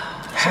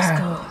 Let's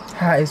go.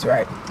 High is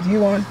right. Do you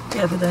want?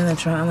 Yeah, put that in the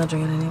trunk. I'm not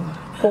drinking anymore.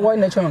 Put what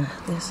in the trunk?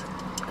 This.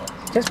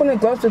 Just from the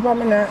gloves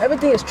department now.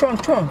 Everything is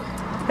trunk.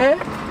 Eh?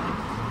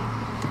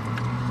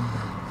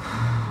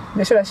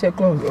 Make sure that shit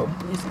closed though.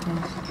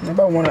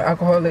 Nobody want an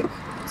alcoholic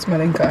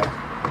smelling car.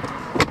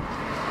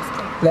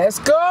 Let's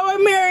go,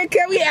 America.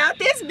 We out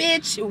this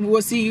bitch.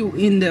 We'll see you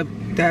in that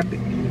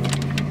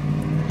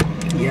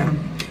yeah.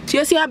 So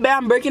you see how bad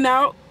I'm breaking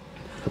out?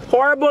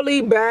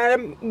 Horribly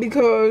bad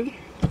because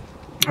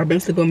I've been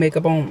sleeping with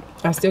makeup on.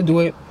 I still do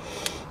it.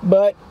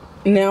 But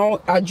now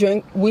I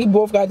drink. We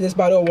both got this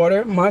bottle of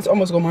water. Mine's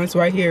almost gone. Mine's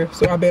right here.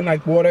 So I've been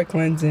like water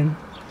cleansing.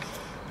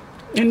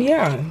 And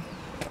yeah.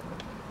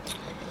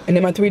 And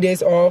then my 3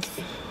 days off,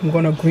 I'm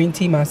gonna green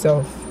tea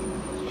myself.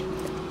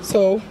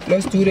 So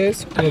let's do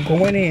this. We're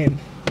going in.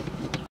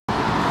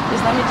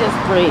 Just let me just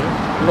breathe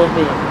a little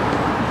bit.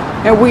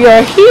 And we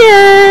are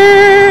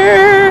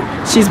here.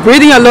 She's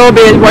breathing a little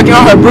bit, working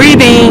on her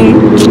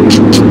breathing.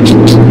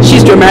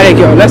 She's dramatic,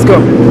 y'all. Let's go.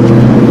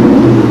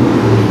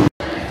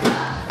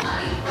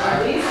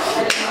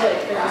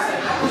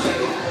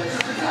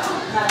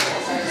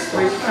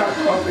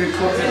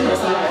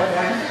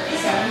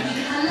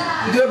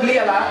 You do bleed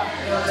a lot?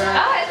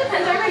 It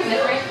depends on your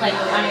different, like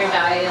on your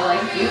diet.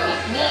 Like if you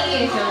eat meat,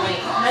 if you don't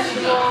eat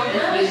vegetables,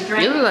 if you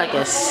drink. You look like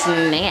a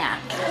snack.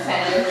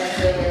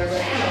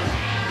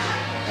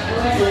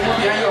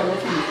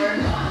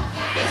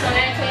 So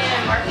next week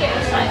in market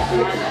is like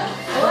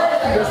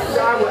The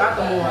side without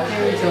the more. I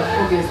can't wait to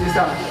focus this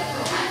out.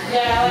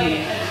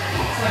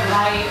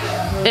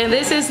 And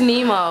this is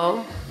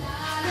Nemo.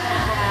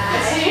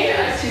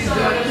 She's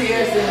doing the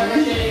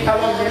piercing. How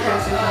long been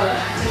piercing for?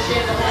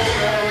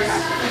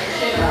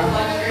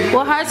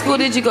 What high school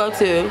did you go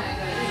to?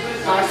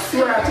 I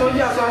swear, I told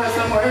you I saw her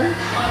somewhere.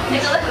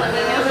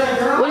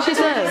 What did she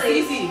say?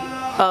 CC.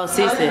 Oh,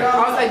 Cece.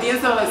 I was like, the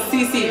answer was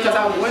CC because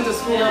I went to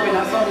school and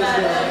I saw this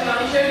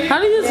girl. How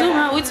do you zoom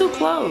out? We too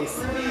close.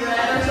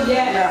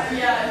 Yeah.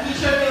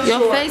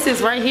 Your face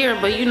is right here,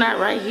 but you're not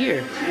right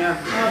here. Yeah.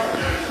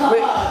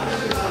 Wait.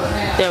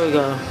 There we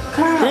go.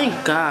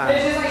 Thank God.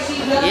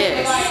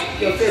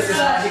 Yes. Your face is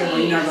right here, but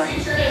you're not right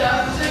here.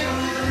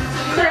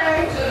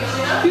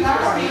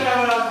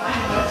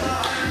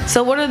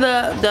 So what are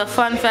the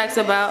fun facts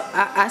about?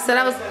 I said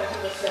I was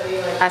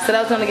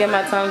gonna get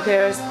my tongue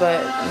pierced,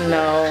 but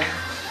no.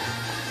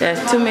 There's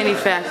too many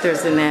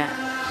factors in that.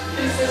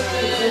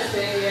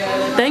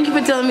 Thank you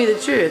for telling me the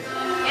truth.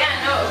 Yeah,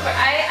 no,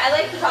 I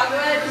like to talk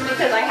about it just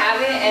because I have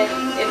it and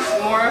it's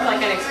more of like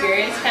an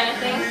experience kind of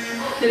thing.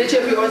 Did they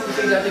check your oyster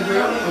things out the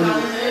grill?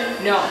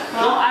 No.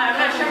 Well, I'm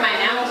not sure my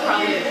enamel's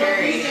probably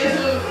deteriorated.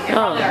 It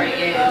probably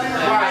already is.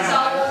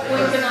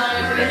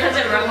 Because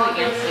it rubs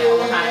against you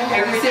all the time.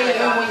 Every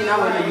single when you're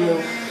not with the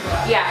grill.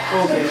 Yeah.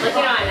 Okay. Like,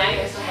 you know, at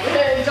night,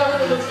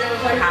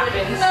 what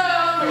happens?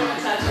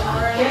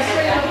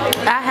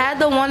 I had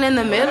the one in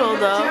the middle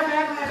though.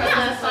 Yeah,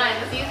 that's fine.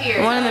 It's easier.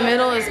 The one in the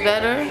middle is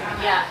better.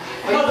 Yeah.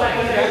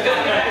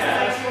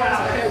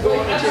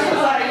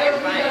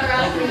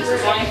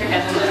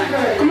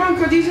 Come on,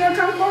 Khadijah,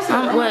 come closer.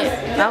 Wait,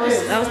 I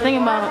was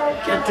thinking about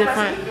a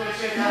different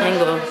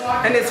angle.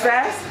 And it's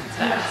fast?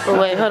 Oh,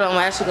 wait, hold on.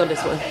 I should go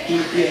this way.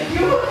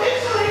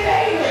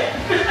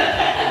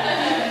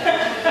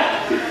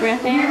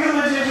 Breath in.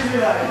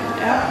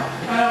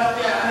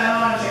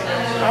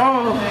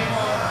 Oh.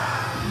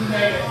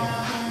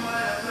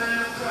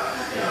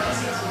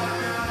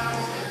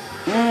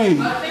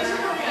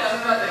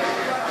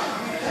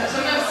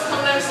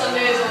 Sometimes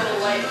Sunday is a little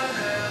light.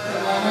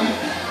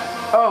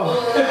 Oh.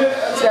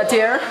 Is that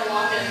tear?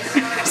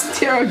 It's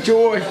tear of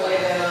joy.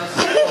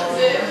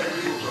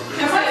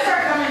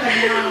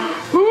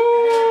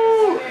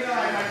 Ooh.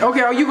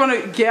 Okay, are you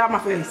gonna get out my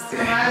face?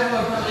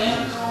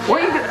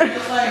 What are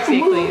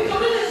you doing?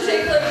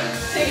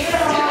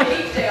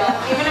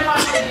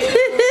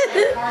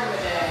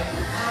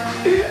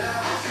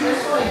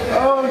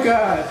 Oh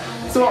God.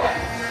 So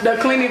The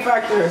cleaning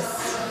factors.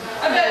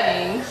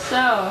 Okay,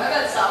 so we're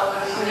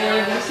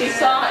gonna do sea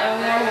salt and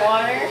warm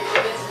water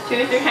 2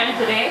 to 3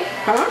 times a day.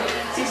 Huh?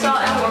 Sea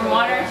salt and warm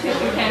water 2 to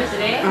 3 times a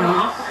day. No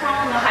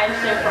alcohol, no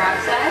hydrogen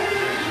peroxide.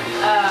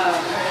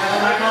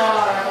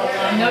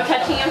 No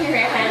touching of your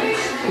hands.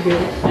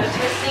 Okay. No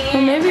twisting.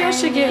 Well, maybe I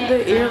should get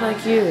the ear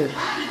like you.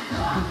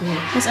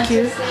 That's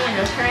cute.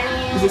 No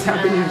turning. This is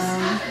happiness.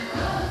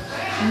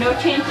 No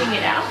changing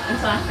it out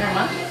until after a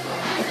month.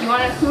 If you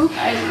want to poop,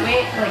 I'd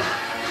wait like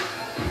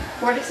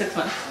 4 to 6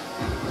 months.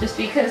 Just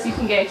because you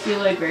can get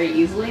keloid very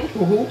easily.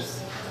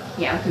 Hoops?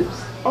 Yeah,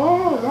 hoops.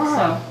 Oh,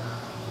 wow.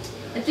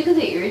 So, it's because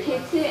it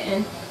irritates it,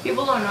 and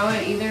people don't know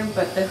it either,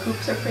 but the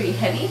hoops are pretty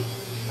heavy.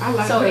 I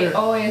like so her. it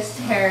always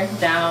tears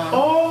down.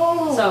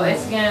 Oh. So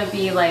it's gonna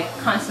be like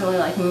constantly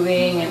like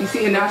moving and You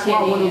see, and that's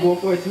what I want to go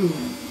for too.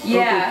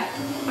 Yeah.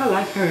 Okay. I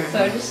like her.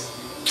 So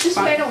just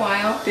wait a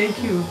while.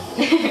 Thank you.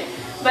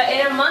 But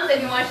in a month,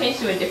 if you want to change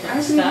to a different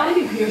Actually, how style,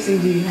 many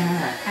piercings do you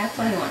have? I have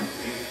 21.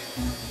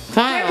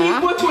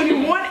 You put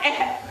 21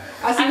 at.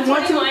 I see I'm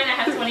 1, 2, 21, I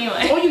have 21.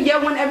 Oh, you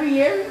get one every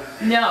year?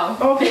 No.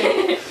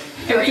 Okay.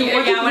 Every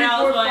year, yeah, when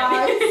I was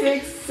 1, 2, 3, 4,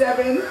 5, 6,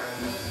 7,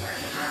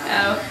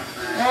 Oh.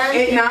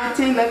 8, 9,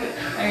 10, 11.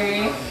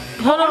 Alright.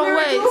 Hold on, Under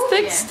wait.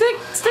 two? Stick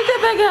that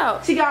back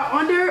out. She got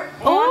under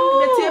Oh.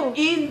 on the tip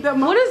in the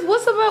mouth.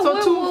 What's about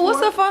So two, what's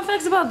four. the fun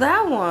facts about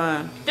that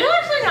one? There's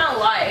actually not a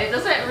lot. It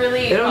doesn't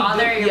really They don't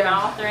bother do- your yeah.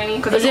 mouth or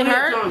anything. Does it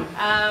hurt? No,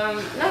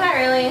 not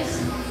really.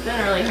 It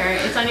doesn't really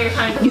hurt. It's under your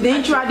tongue. You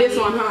didn't try this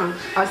one, huh?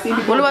 I see.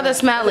 What about the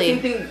Same smelly?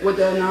 thing with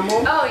the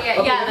enamel. Oh yeah,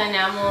 Okay. yeah, the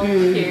enamel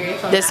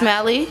series. The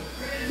smelly?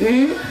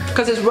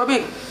 Because it's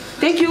rubbing.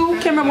 Thank you,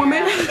 camera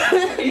woman.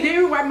 You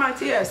didn't wipe my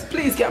tears.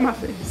 Please get my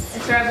face.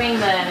 It's rubbing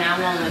the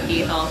enamel on the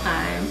teeth all the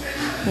time.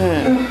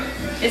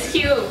 It's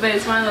cute, but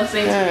it's one of those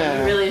things where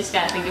you really just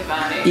gotta think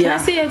about it. Can I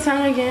see your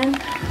tongue again?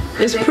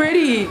 It's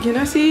pretty. Can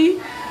I see?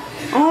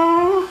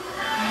 Oh,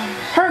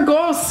 her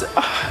goals.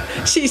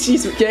 She's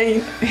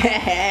gained.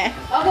 Okay,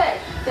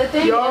 the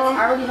thing Yo, is,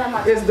 I already have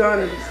my It's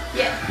done.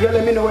 Yeah, You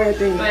let me know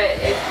everything. but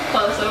it's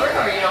close over,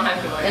 or you don't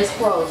have to worry. It's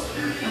closed.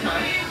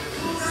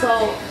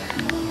 So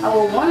I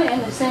would want it in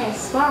the same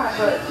spot,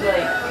 but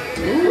like,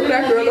 Ooh,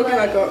 that girl looking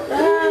like a.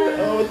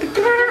 Oh, the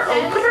girl.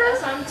 Oh,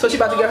 girl. So she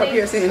about to get her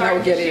piercing and I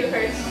will get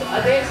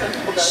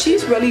it.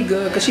 She's really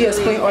good because she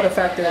explained all the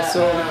factors.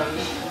 So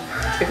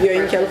if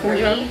you're in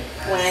California,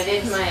 When I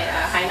did my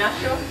high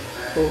nostril,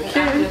 after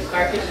okay. the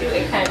scar tissue,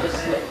 it kind of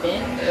just slipped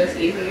in. It was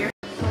easier.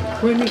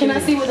 can I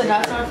see what the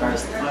dots are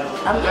first?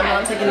 I'm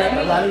not taking up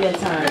a lot of your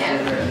time.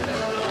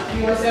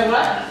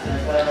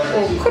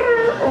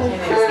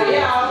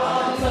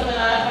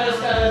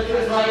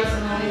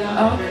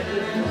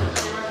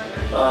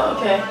 Oh,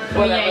 okay.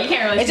 Well, yeah, you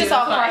can't really It's see just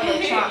all the spot.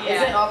 cartilage. Huh?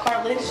 Is it all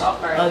cartilage? All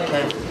cartilage.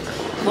 Okay.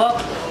 Well,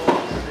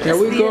 There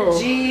we go.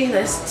 G,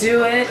 let's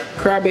do it.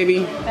 Cry,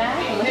 baby.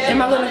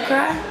 Am I gonna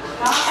cry?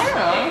 I don't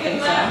know. I don't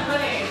think so.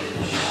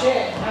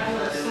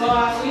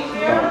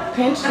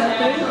 Pinch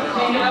something.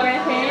 Deep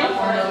breath in.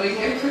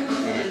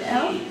 And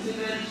out.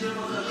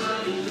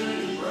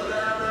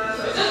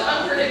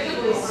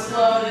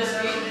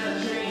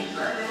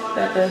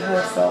 That did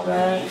hurt so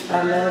bad.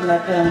 I never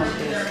met them like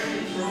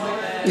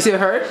this. You see it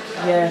hurt?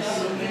 Yes.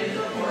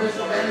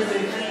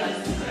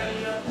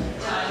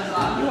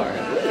 You are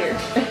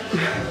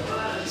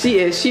weird. She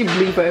is. She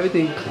bleed for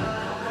everything.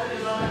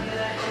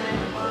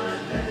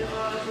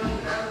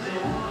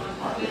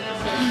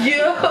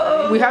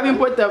 Yo. We haven't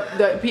put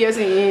the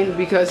piercing in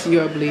because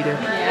you're a bleeder.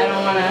 Yeah, I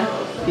don't wanna.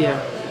 Yeah.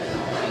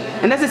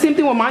 And that's the same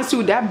thing with mine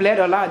too. That bled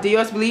a lot. Did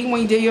yours bleed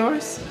when you did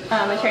yours?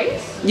 My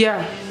trace?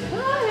 Yeah. No,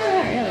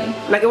 not really.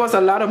 Like it was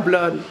a lot of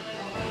blood.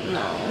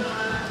 No.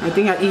 I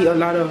think I eat a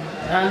lot of.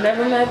 I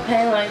never met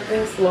pain like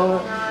this,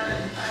 Lord.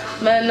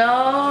 Man,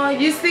 no.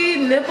 You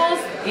see, nipples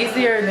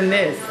easier than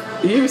this.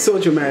 You're so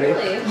dramatic.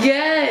 Really?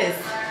 Yes.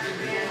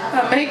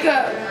 Her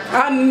makeup.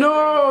 I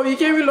know. You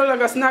can't even look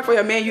like a snack for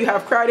your man. You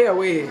have cried it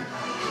away.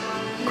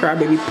 Cry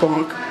baby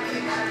punk.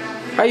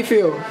 How you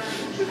feel?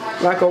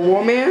 Like a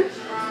woman?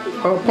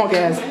 Or a punk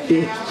ass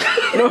bitch?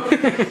 No.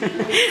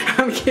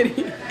 I'm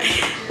kidding.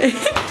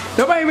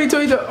 Nobody even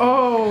told you to.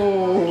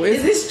 Oh.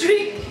 Is this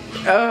streak?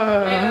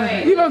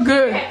 Wait. You look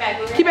good. Keep your head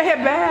back, Keep your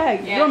head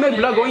back. You don't make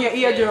blood go in your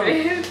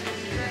eardrum.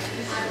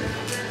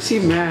 She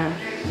mad.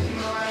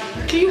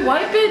 Can you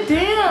wipe it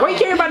down? Why you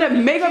care about the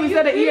makeup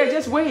instead of ear?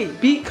 Just wait.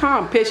 Be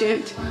calm,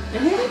 patient.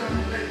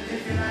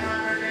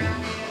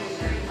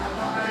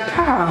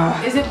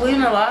 Ah. Is it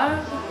bleeding a lot?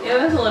 It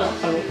was a little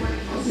funny.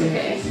 It's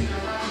okay.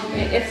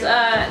 It's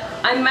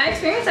in my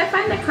experience, I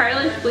find that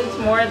cartilage bleeds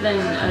more than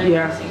other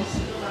Yeah. piercings.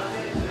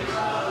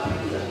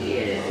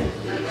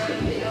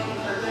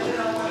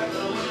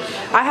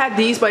 I had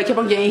these, but I kept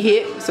on getting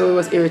hit, so it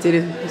was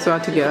irritating. So I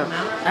took it out.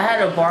 I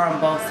had a bar on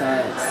both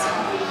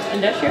sides.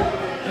 Industrial?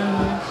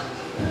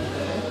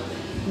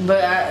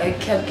 But I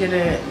kept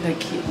getting the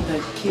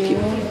key.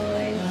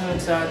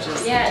 So I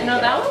just. Yeah, no,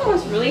 that one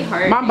was really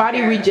hard. My to body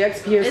hear.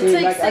 rejects It piercing.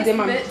 takes Like I did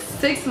my.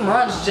 6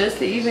 months just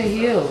to even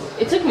heal.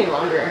 It took me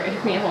longer. It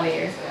took me a whole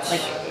year.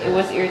 Like, it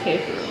was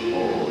irritating for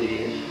a whole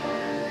year.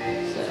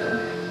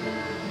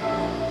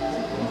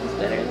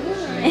 better than mine.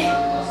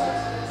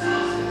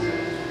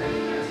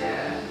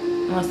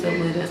 I still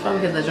believe it. It's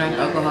probably because I drank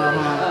alcohol at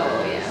home.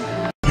 Oh,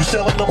 yeah. You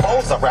selling the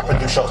most, I rap and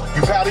do shows.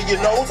 You powder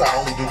your nose, I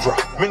only do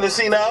drop.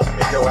 Mendocino,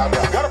 and yo, I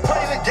gotta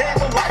play the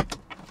game of life.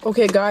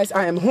 Okay, guys,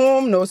 I am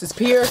home. Nose is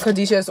here.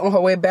 Khadijah is on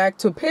her way back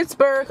to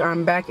Pittsburgh.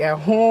 I'm back at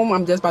home.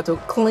 I'm just about to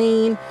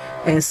clean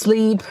and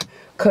sleep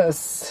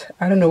because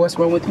I don't know what's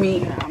wrong with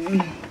me.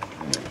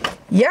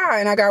 Yeah,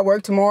 and I got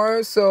work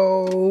tomorrow,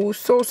 so.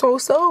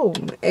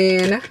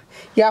 And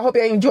yeah, I hope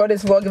you enjoyed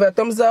this vlog. Give it a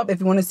thumbs up if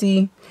you want to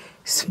see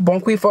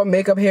Bon for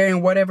makeup, hair,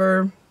 and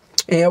whatever.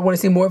 And I want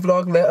to see more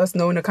vlogs. Let us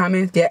know in the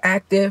comments. Get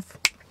active.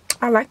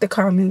 I like the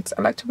comments.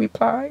 I like to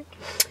reply.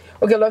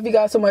 Okay, love you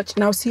guys so much,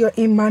 and I'll see you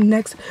in my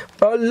next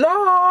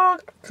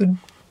vlog.